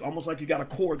connected, almost like you got a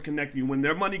cord connecting you. When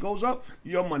their money goes up,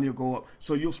 your money will go up.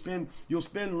 So you'll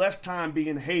spend less time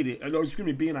being hated. No, excuse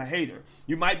me, being a hater.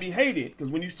 You might be hated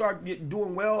because when you start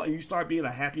doing well and you start being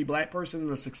a happy black person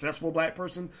and a successful black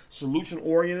person, solution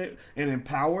oriented and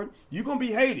empowered, you're gonna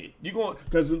be hated. You're going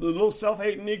because the little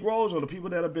self-hating Negroes or the people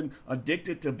that have been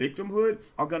addicted to victimhood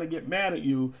are going to get mad at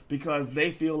you because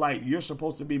they feel like you're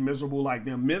supposed to be miserable like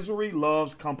them. Misery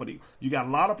loves company. You got a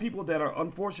lot of people that are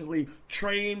unfortunately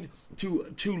trained to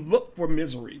look for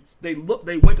misery. They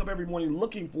wake up every morning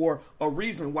looking for a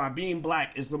reason why being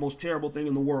black is the most terrible thing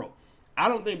in the world. I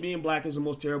don't think being black is the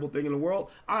most terrible thing in the world.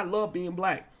 I love being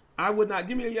black. I would not.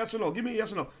 Give me a yes or no. Give me a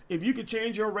yes or no. If you could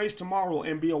change your race tomorrow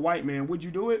and be a white man, would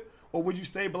you do it? Or would you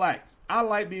stay black? I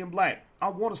like being black. I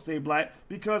want to stay black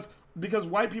because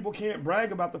white people can't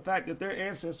brag about the fact that their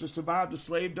ancestors survived the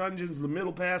slave dungeons, the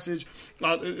Middle Passage,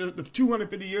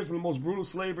 250 years of the most brutal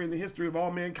slavery in the history of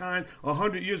all mankind,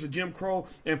 100 years of Jim Crow,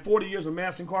 and 40 years of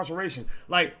mass incarceration.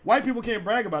 Like, white people can't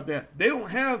brag about that. They don't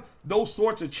have those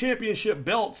sorts of championship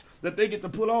belts that they get to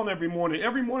put on every morning.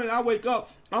 Every morning I wake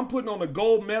up, I'm putting on a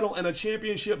gold medal and a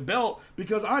championship belt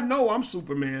because I know I'm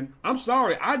Superman. I'm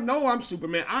sorry. I know I'm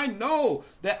Superman. I know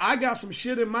that I got some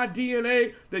shit in my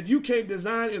DNA that you can't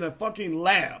design in a fucking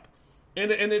lab.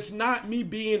 And it's not me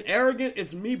being arrogant.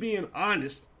 It's me being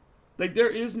honest. Like, there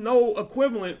is no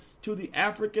equivalent to the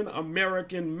African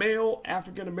American male,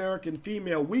 African American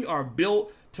female. We are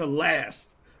built to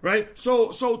last, right?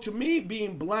 So to me,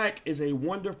 being black is a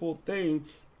wonderful thing.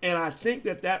 And I think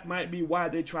that might be why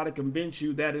they try to convince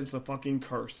you that it's a fucking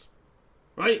curse,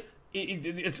 right?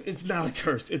 It's not a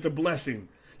curse. It's a blessing.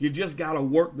 You just got to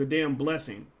work the damn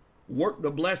blessing. Work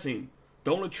the blessing.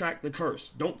 Don't attract the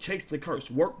curse. Don't chase the curse.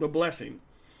 Work the blessing.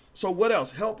 So what else?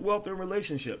 Health, wealth, and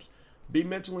relationships. Be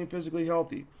mentally and physically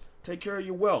healthy. Take care of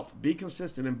your wealth. Be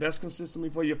consistent. Invest consistently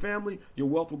for your family. Your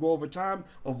wealth will grow over time.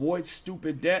 Avoid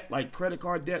stupid debt like credit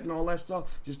card debt and all that stuff.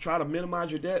 Just try to minimize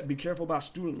your debt. Be careful about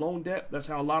student loan debt. That's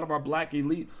how a lot of our black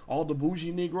elite, all the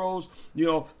bougie Negroes, you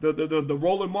know, the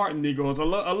Roland Martin Negroes.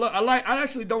 I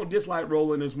actually don't dislike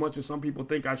Roland as much as some people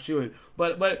think I should.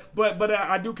 But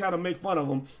I do kind of make fun of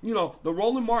them. You know, the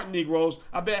Roland Martin Negroes,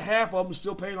 I bet half of them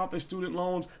still paying off their student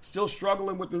loans, still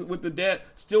struggling with the debt,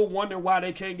 still wondering why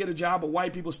they can't get a job, but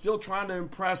white people still trying to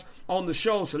impress on the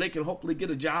show so they can hopefully get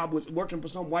a job with working for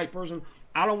some white person.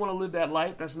 I don't want to live that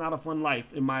life. That's not a fun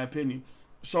life, in my opinion.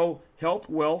 So health,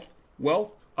 wealth,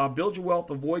 build your wealth,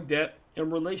 avoid debt,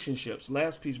 and relationships.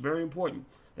 Last piece, very important.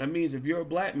 That means if you're a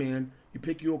black man, you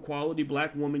pick you a quality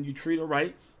black woman, you treat her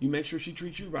right, you make sure she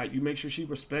treats you right, you make sure she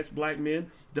respects black men,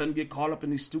 doesn't get caught up in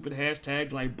these stupid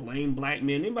hashtags like blame black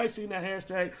men. Anybody seen that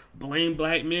hashtag, blame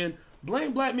black men?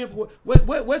 Blame black men for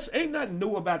what? Ain't nothing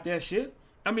new about that shit.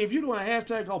 I mean, if you're doing a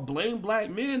hashtag called blame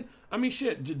black men, I mean,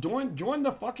 shit, join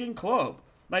the fucking club.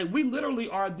 Like, we literally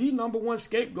are the number one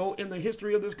scapegoat in the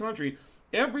history of this country.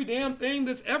 Every damn thing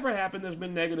that's ever happened that's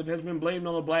been negative has been blamed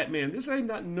on a black man. This ain't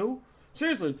nothing new.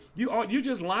 Seriously, you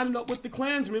just lining up with the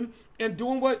Klansmen and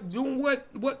doing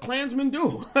what Klansmen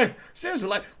do. Like,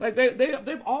 seriously, like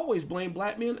they've always blamed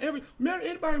black men.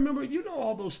 Anybody remember? You know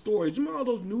all those stories. Remember all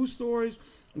those news stories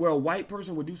where a white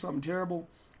person would do something terrible,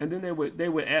 and then they would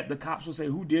the cops would say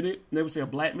who did it, and they would say a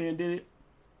black man did it.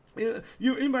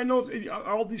 Anybody knows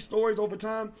all these stories over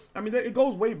time? I mean, it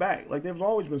goes way back. Like, there's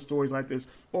always been stories like this.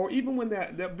 Or even when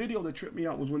that video that tripped me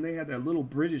out was when they had that little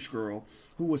British girl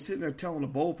who was sitting there telling a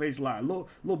bold-faced lie.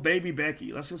 Little baby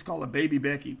Becky. Let's just call her Baby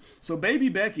Becky. So baby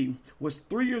Becky was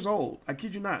 3 years old. I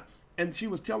kid you not. And she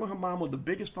was telling her mama the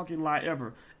biggest fucking lie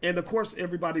ever. And of course,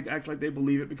 everybody acts like they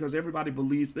believe it because everybody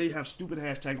believes. They have stupid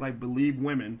hashtags like believe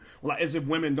women, like as if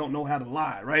women don't know how to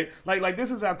lie, right? Like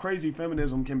this is how crazy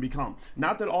feminism can become.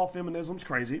 Not that all feminism's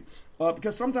crazy,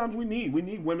 because sometimes we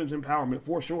need women's empowerment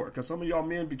for sure. Because some of y'all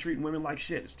men be treating women like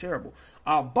shit. It's terrible.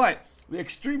 But the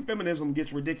extreme feminism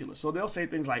gets ridiculous. So they'll say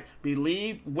things like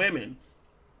believe women.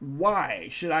 Why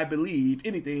should I believe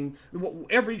anything,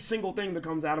 every single thing that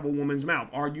comes out of a woman's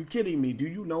mouth? Are you kidding me? Do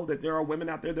you know that there are women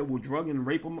out there that will drug and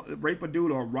rape a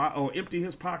dude or empty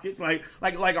his pockets? Like,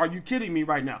 are you kidding me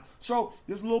right now? So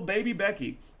this little baby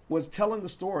Becky was telling the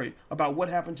story about what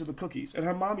happened to the cookies, and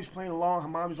her mommy's playing along. Her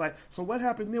mommy's like, "So what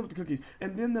happened then with the cookies?"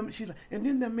 And then she's like, "And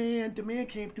then the man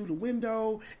came through the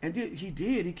window, and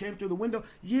he came through the window.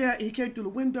 Yeah, he came through the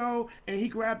window, and he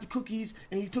grabbed the cookies,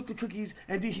 and he took the cookies,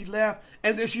 and then he left."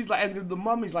 And then she's like, and then the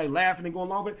mommy's like laughing and going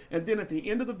along with it. And then at the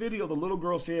end of the video, the little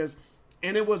girl says,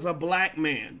 "And it was a black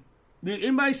man." Did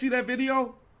anybody see that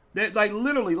video? That like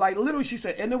literally, she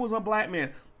said, "And it was a black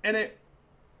man," and it.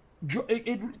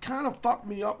 it kind of fucked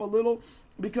me up a little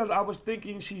because I was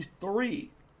thinking she's 3.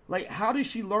 Like, how did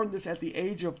she learn this at the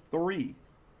age of 3?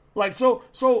 Like, so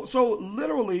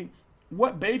literally,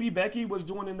 what Baby Becky was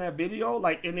doing in that video,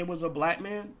 like, and it was a black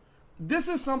man. This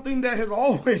is something that has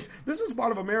always. This is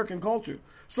part of American culture.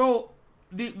 So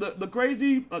the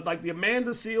crazy, like the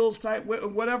Amanda Seals type,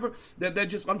 whatever, that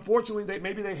just unfortunately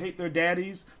maybe they hate their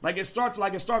daddies. Like it starts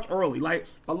early. Like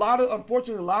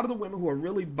unfortunately a lot of the women who are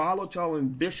really volatile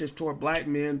and vicious toward black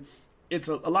men, it's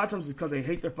a lot of times it's because they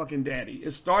hate their fucking daddy.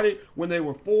 It started when they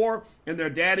were 4 and their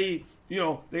daddy,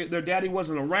 their daddy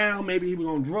wasn't around. Maybe he was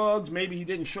on drugs. Maybe he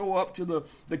didn't show up to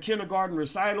the kindergarten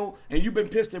recital. And you've been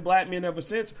pissed at black men ever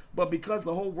since. But because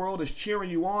the whole world is cheering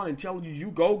you on and telling you,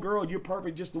 you go, girl, you're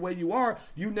perfect just the way you are,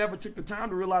 you never took the time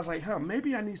to realize, like,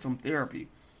 maybe I need some therapy.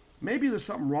 Maybe there's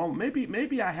something wrong.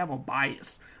 Maybe I have a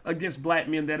bias against black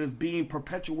men that is being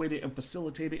perpetuated and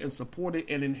facilitated and supported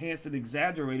and enhanced and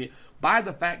exaggerated by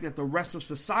the fact that the rest of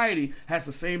society has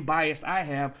the same bias I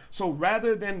have. So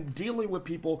rather than dealing with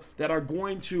people that are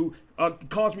going to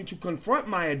cause me to confront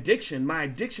my addiction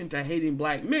to hating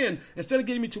black men, instead of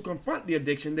getting me to confront the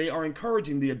addiction, they are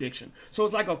encouraging the addiction. So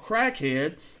it's like a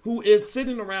crackhead who is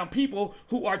sitting around people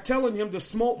who are telling him to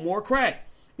smoke more crack.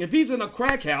 If he's in a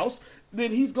crack house, then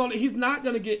he's not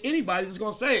gonna get anybody that's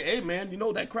gonna say, "Hey man,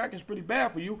 that crack is pretty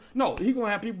bad for you." No, he's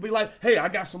gonna have people be like, "Hey, I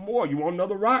got some more. You want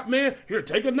another rock, man? Here,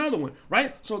 take another one."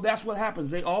 Right? So that's what happens.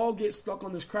 They all get stuck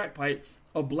on this crack pipe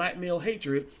of black male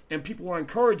hatred, and people will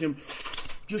encourage him.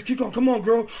 Just keep going. Come on,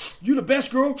 girl. You the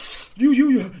best, girl.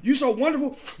 You so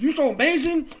wonderful. You so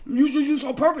amazing. You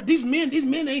so perfect. These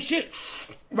men ain't shit.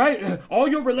 Right? All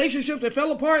your relationships that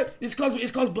fell apart, it's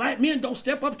because black men don't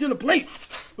step up to the plate.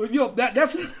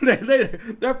 That's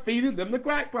they're feeding them the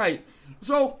crack pipe.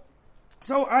 So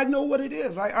I know what it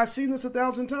is. I've seen this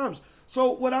 1,000 times.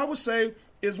 So what I would say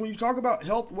is when you talk about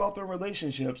health, wealth, and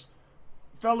relationships,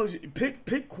 fellas,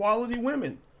 pick quality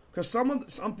women. Because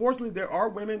unfortunately, there are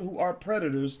women who are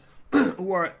predators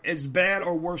who are as bad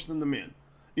or worse than the men.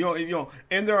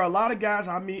 And there are a lot of guys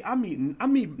I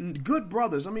meet good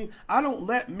brothers. I mean, I don't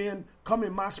let men come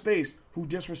in my space who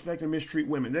disrespect and mistreat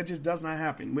women. That just does not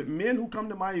happen. With men who come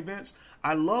to my events,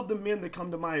 I love the men that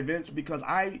come to my events because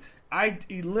I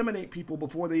eliminate people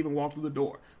before they even walk through the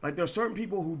door. Like there are certain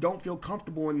people who don't feel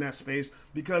comfortable in that space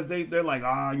because they're like,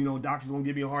 doctors gonna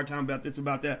give me a hard time about this,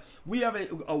 about that. We have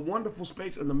a wonderful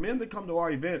space, and the men that come to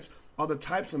our events are the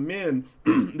types of men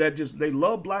that they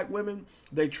love black women,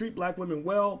 they treat black women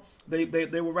well. They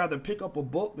would rather pick up a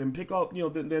book than pick up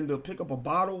than to pick up a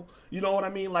bottle. You know what I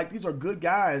mean? Like these are good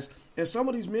guys, and some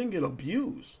of these men get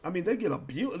abused. I mean, they get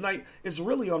abused. Like it's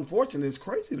really unfortunate. It's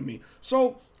crazy to me.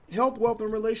 So health, wealth,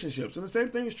 and relationships, and the same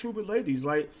thing is true with ladies.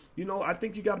 Like I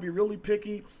think you got to be really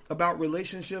picky about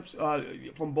relationships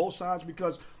from both sides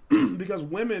because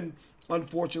women,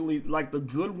 unfortunately, like the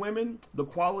good women, the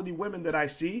quality women that I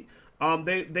see,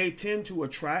 they tend to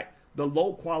attract the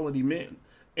low quality men.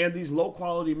 And these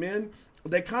low-quality men,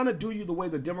 they kind of do you the way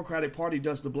the Democratic Party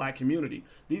does the black community.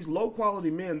 These low-quality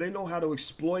men, they know how to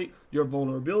exploit your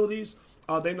vulnerabilities.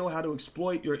 They know how to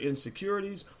exploit your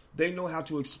insecurities. They know how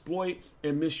to exploit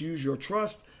and misuse your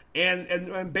trust.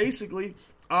 And basically,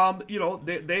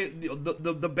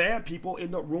 the bad people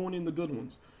end up ruining the good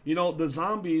ones. The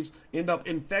zombies end up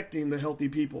infecting the healthy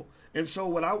people. And so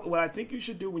what I think you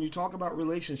should do when you talk about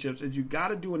relationships is you got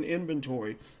to do an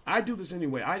inventory. I do this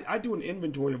anyway. I do an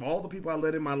inventory of all the people I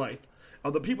let in my life.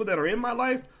 Of the people that are in my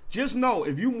life, just know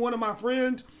if you're one of my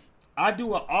friends, I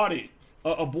do an audit,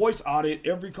 a voice audit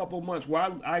every couple of months where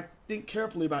I think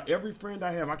carefully about every friend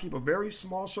I have. I keep a very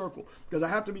small circle because I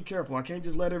have to be careful. I can't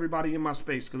just let everybody in my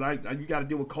space because you got to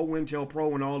deal with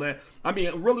COINTELPRO and all that. I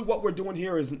mean, really what we're doing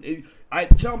here is,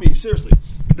 tell me, seriously,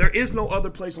 there is no other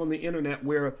place on the internet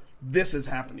where this is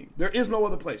happening. There is no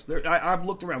other place. I've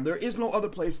looked around. There is no other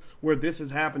place where this is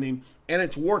happening, and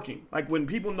it's working. Like when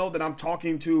people know that I'm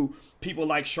talking to people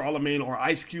like Charlemagne or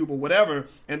Ice Cube or whatever,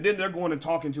 and then they're going and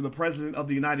talking to the President of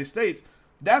the United States,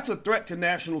 that's a threat to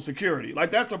national security.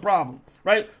 Like that's a problem,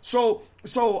 right? So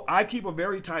I keep a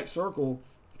very tight circle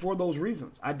for those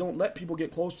reasons. I don't let people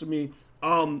get close to me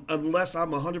unless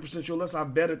I'm 100% sure, unless I've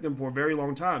vetted them for a very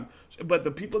long time. But the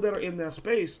people that are in that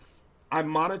space, I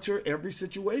monitor every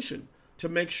situation to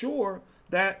make sure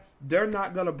that they're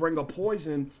not going to bring a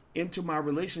poison into my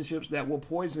relationships that will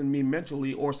poison me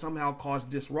mentally or somehow cause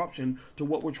disruption to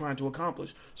what we're trying to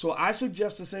accomplish. So I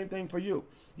suggest the same thing for you.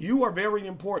 You are very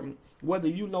important, whether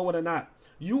you know it or not.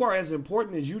 You are as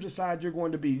important as you decide you're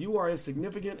going to be. You are as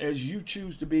significant as you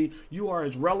choose to be. You are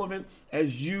as relevant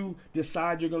as you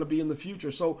decide you're going to be in the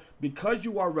future. So because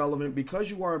you are relevant,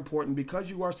 because you are important, because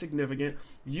you are significant,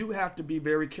 you have to be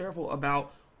very careful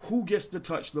about who gets to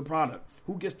touch the product,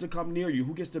 who gets to come near you,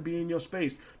 who gets to be in your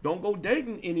space. Don't go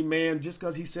dating any man just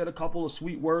because he said a couple of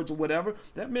sweet words or whatever.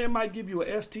 That man might give you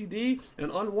an STD, an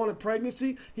unwanted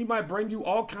pregnancy. He might bring you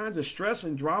all kinds of stress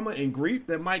and drama and grief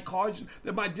that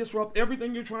might disrupt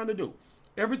everything you're trying to do.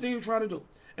 Everything you're trying to do.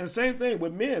 And same thing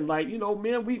with men. Like,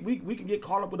 men, we can get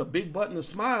caught up with a big butt and a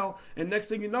smile, and next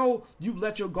thing you know, you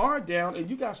let your guard down and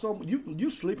you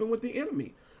sleeping with the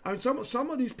enemy. I mean, some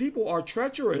of these people are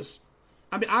treacherous.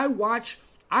 I mean, I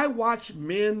watch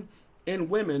men and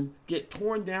women get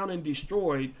torn down and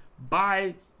destroyed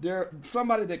by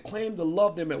somebody that claimed to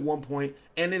love them at one point,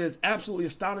 and it is absolutely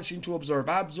astonishing to observe.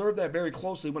 I observed that very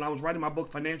closely when I was writing my book,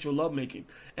 Financial Lovemaking.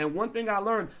 And one thing I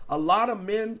learned, a lot of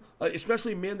men,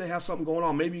 especially men that have something going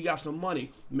on, maybe you got some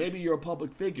money, maybe you're a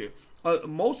public figure.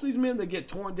 Most of these men that get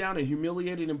torn down and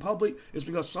humiliated in public is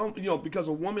because because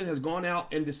a woman has gone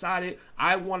out and decided,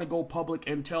 I want to go public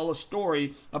and tell a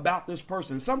story about this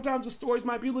person. Sometimes the stories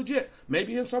might be legit.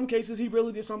 Maybe in some cases he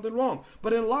really did something wrong.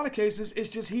 But in a lot of cases, it's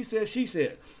just he said, she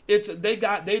said. It's they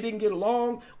didn't get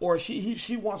along, or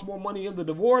she wants more money in the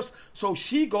divorce, so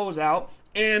she goes out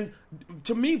and,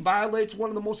 to me, violates one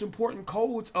of the most important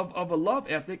codes of a love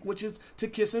ethic, which is to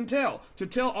kiss and tell, to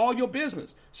tell all your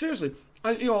business. Seriously.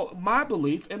 My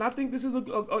belief, and I think this is an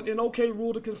okay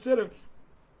rule to consider,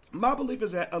 my belief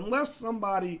is that unless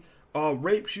somebody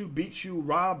rapes you, beats you,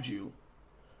 robs you,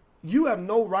 you have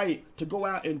no right to go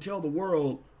out and tell the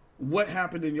world what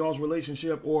happened in y'all's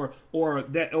relationship or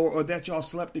that y'all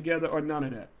slept together or none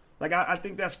of that. Like, I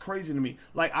think that's crazy to me.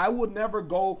 Like, I would never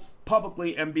go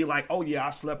publicly and be like, oh, yeah, I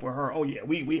slept with her. Oh, yeah,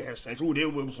 we had sex. Oh, there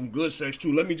was some good sex,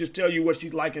 too. Let me just tell you what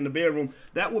she's like in the bedroom.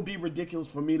 That would be ridiculous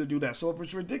for me to do that. So if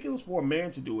it's ridiculous for a man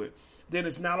to do it, then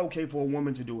it's not okay for a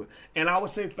woman to do it. And I would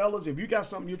say, fellas, if you got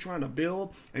something you're trying to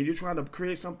build and you're trying to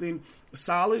create something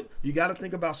solid, you got to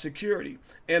think about security.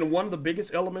 And one of the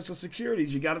biggest elements of security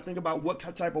is you got to think about what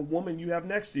type of woman you have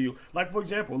next to you. Like, for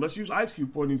example, let's use Ice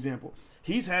Cube for an example.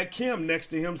 He's had Kim next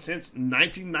to him since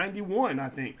 1991, I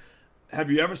think.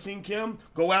 Have you ever seen Kim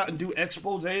go out and do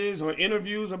exposés or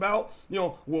interviews about,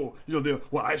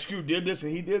 Ice Cube did this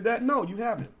and he did that? No, you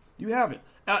haven't. You haven't.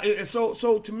 And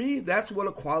so to me, that's what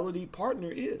a quality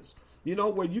partner is.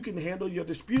 Where you can handle your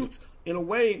disputes in a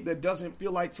way that doesn't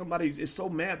feel like somebody is so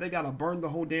mad they got to burn the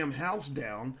whole damn house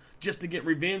down just to get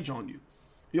revenge on you.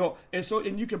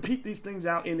 And you can peep these things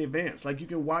out in advance. Like, you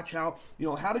can watch how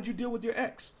did you deal with your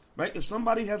ex? Right? If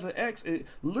somebody has an ex,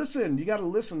 listen. You got to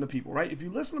listen to people, right? If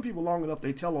you listen to people long enough,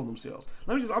 they tell on themselves.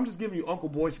 I'm just giving you Uncle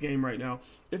Boyce game right now.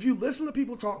 If you listen to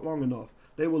people talk long enough,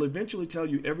 they will eventually tell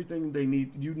you everything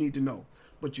you need to know.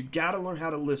 But you got to learn how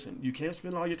to listen. You can't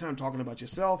spend all your time talking about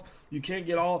yourself. You can't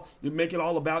make it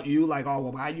all about you. Like, oh,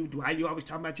 well, why you always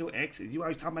talking about your exes? You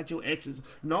always talking about your exes.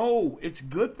 No, it's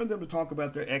good for them to talk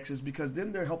about their exes, because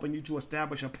then they're helping you to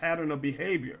establish a pattern of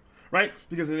behavior, right?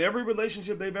 Because in every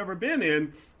relationship they've ever been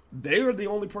in, they are the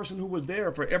only person who was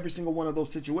there for every single one of those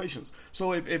situations.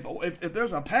 So if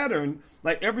there's a pattern,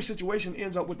 like every situation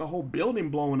ends up with the whole building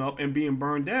blowing up and being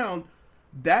burned down,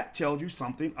 that tells you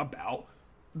something about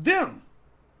them,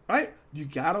 right? You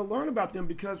got to learn about them,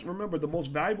 because remember, the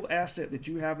most valuable asset that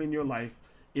you have in your life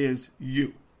is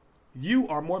you. You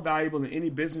are more valuable than any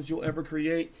business you'll ever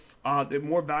create. They're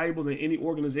more valuable than any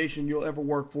organization you'll ever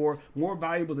work for. More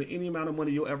valuable than any amount of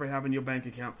money you'll ever have in your bank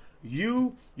account.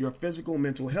 You, your physical and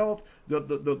mental health,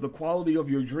 the quality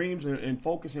of your dreams and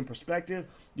focus and perspective,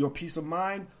 your peace of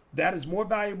mind, that is more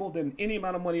valuable than any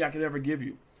amount of money I could ever give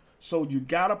you. So you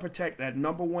got to protect that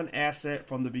number one asset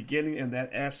from the beginning, and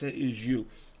that asset is you.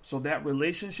 So that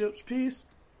relationships piece,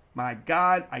 my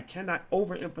God, I cannot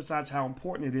overemphasize how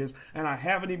important it is. And I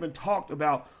haven't even talked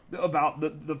about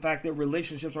the fact that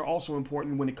relationships are also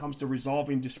important when it comes to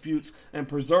resolving disputes and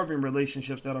preserving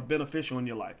relationships that are beneficial in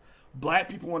your life. Black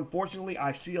people, unfortunately,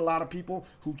 I see a lot of people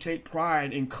who take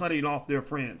pride in cutting off their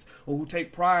friends, or who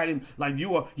take pride in, like,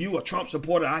 you a Trump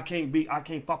supporter, I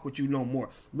can't fuck with you no more.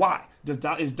 Why?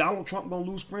 Is Donald Trump gonna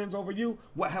lose friends over you?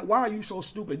 Why are you so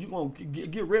stupid? You gonna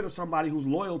get rid of somebody who's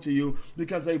loyal to you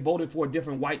because they voted for a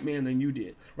different white man than you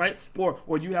did, right?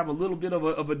 Or you have a little bit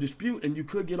of a dispute and you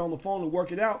could get on the phone and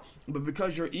work it out, but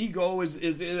because your ego is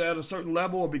at a certain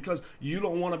level, or because you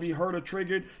don't want to be hurt or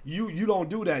triggered, you don't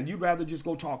do that. You'd rather just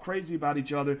go talk crazy about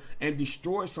each other and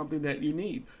destroy something that you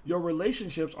need. Your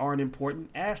relationships are an important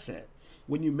asset.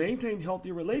 When you maintain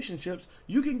healthy relationships,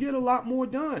 you can get a lot more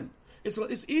done.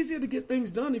 It's easier to get things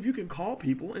done if you can call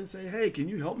people and say, hey, can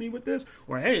you help me with this?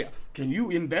 Or, hey, can you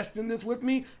invest in this with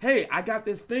me? Hey, I got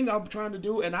this thing I'm trying to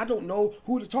do and I don't know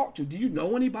who to talk to. Do you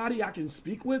know anybody I can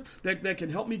speak with that can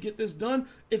help me get this done?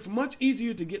 It's much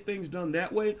easier to get things done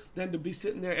that way than to be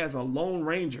sitting there as a lone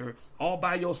ranger all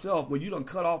by yourself where you done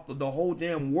cut off the whole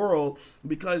damn world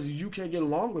because you can't get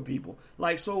along with people.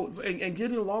 Like, so, and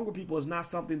getting along with people is not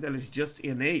something that is just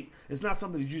innate. It's not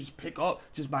something that you just pick up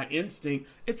just by instinct.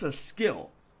 It's a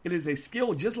skill. It is a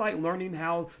skill just like learning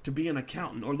how to be an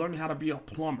accountant or learning how to be a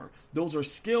plumber. Those are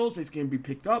skills that can be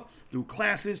picked up through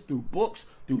classes, through books,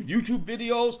 through YouTube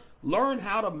videos. Learn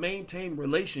how to maintain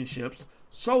relationships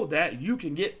so that you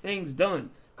can get things done.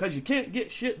 Because you can't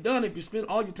get shit done if you spend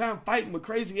all your time fighting with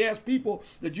crazy ass people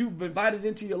that you've invited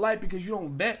into your life because you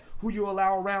don't vet who you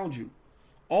allow around you.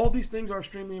 All these things are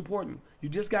extremely important. You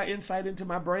just got insight into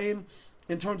my brain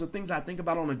in terms of things I think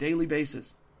about on a daily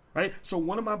basis. Right? So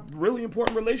one of my really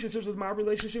important relationships is my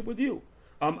relationship with you.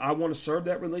 I want to serve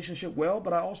that relationship well,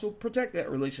 but I also protect that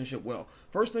relationship well.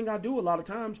 First thing I do a lot of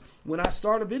times when I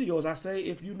start a video is I say,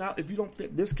 if you don't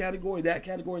fit this category, that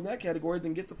category, and that category,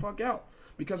 then get the fuck out.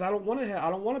 Because I don't want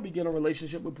to begin a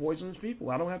relationship with poisonous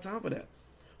people. I don't have time for that.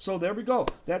 So there we go.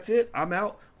 That's it. I'm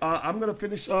out. I'm gonna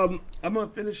finish. I'm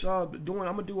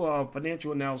gonna do a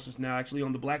financial analysis now, actually,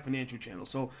 on the Black Financial Channel.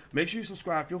 So make sure you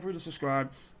subscribe. Feel free to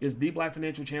subscribe. It's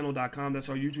theblackfinancialchannel.com. That's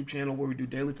our YouTube channel where we do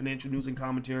daily financial news and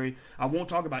commentary. I won't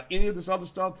talk about any of this other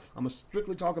stuff. I'm gonna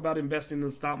strictly talk about investing in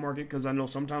the stock market because I know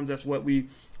sometimes that's what we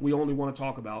only want to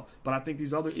talk about. But I think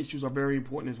these other issues are very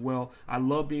important as well. I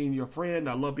love being your friend.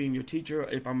 I love being your teacher.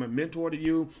 If I'm a mentor to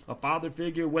you, a father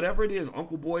figure, whatever it is,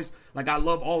 Uncle Boyce, like I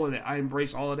love all of that. I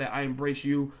embrace all of that. I embrace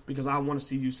you because I want to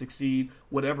see you succeed,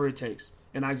 whatever it takes.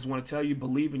 And I just want to tell you,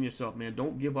 believe in yourself, man.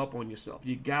 Don't give up on yourself.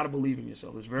 You got to believe in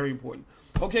yourself. It's very important.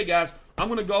 Okay, guys, I'm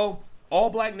going to go. All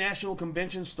Black National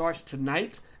Convention starts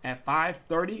tonight at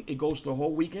 5:30. It goes the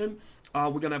whole weekend. We're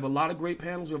going to have a lot of great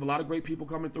panels. We have a lot of great people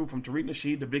coming through, from Tariq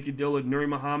Nasheed to Vicky Dillard, Nuri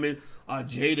Muhammad,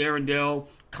 Jade Arundel,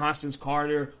 Constance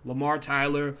Carter, Lamar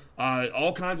Tyler,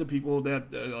 all kinds of people,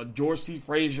 that George C.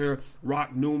 Frazier,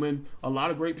 Rock Newman, a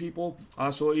lot of great people.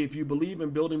 So if you believe in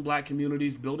building black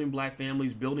communities, building black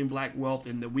families, building black wealth,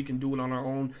 and that we can do it on our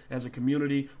own as a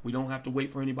community, we don't have to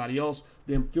wait for anybody else,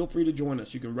 then feel free to join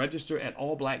us. You can register at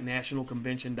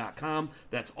allblacknationalconvention.com.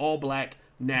 That's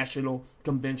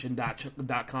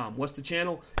allblacknationalconvention.com. What's the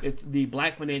channel? It's the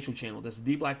Black Financial Channel. That's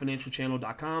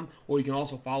theblackfinancialchannel.com, or you can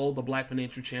also follow the Black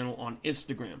Financial Channel on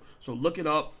Instagram. So look it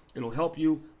up. It'll help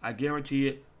you. I guarantee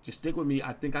it. Just stick with me.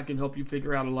 I think I can help you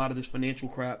figure out a lot of this financial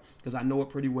crap because I know it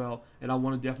pretty well, and I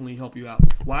want to definitely help you out.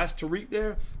 Why is Tariq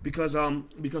there? Because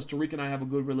Tariq and I have a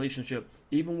good relationship.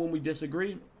 Even when we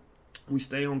disagree, we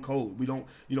stay on code. We don't,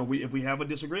 if we have a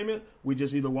disagreement, we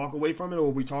just either walk away from it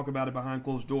or we talk about it behind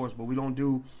closed doors. But we don't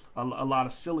do a lot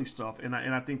of silly stuff. And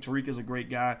I think Tariq is a great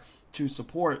guy to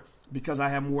support because I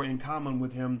have more in common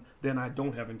with him than I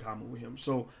don't have in common with him.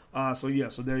 So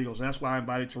there you go. So that's why I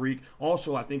invited Tariq.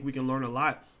 Also, I think we can learn a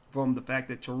lot from the fact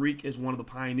that Tariq is one of the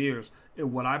pioneers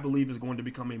in what I believe is going to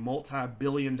become a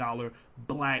multi-billion-dollar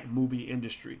black movie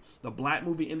industry. The black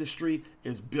movie industry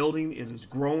is building, it is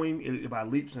growing by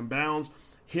leaps and bounds.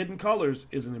 Hidden Colors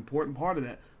is an important part of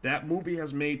that. That movie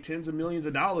has made tens of millions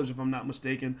of dollars, if I'm not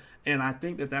mistaken, and I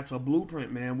think that that's a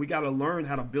blueprint, man. We got to learn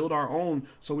how to build our own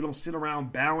so we don't sit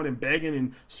around bowing and begging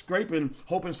and scraping,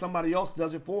 hoping somebody else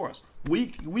does it for us.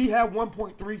 We have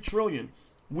 1.3 trillion.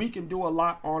 We can do a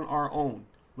lot on our own.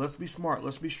 Let's be smart.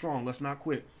 Let's be strong. Let's not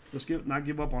quit. Let's not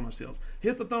give up on ourselves.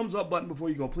 Hit the thumbs up button before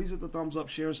you go. Please hit the thumbs up,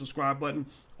 share, and subscribe button.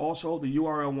 Also, the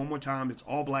URL one more time. It's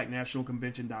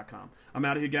allblacknationalconvention.com. I'm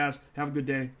out of here, guys. Have a good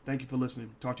day. Thank you for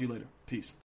listening. Talk to you later. Peace.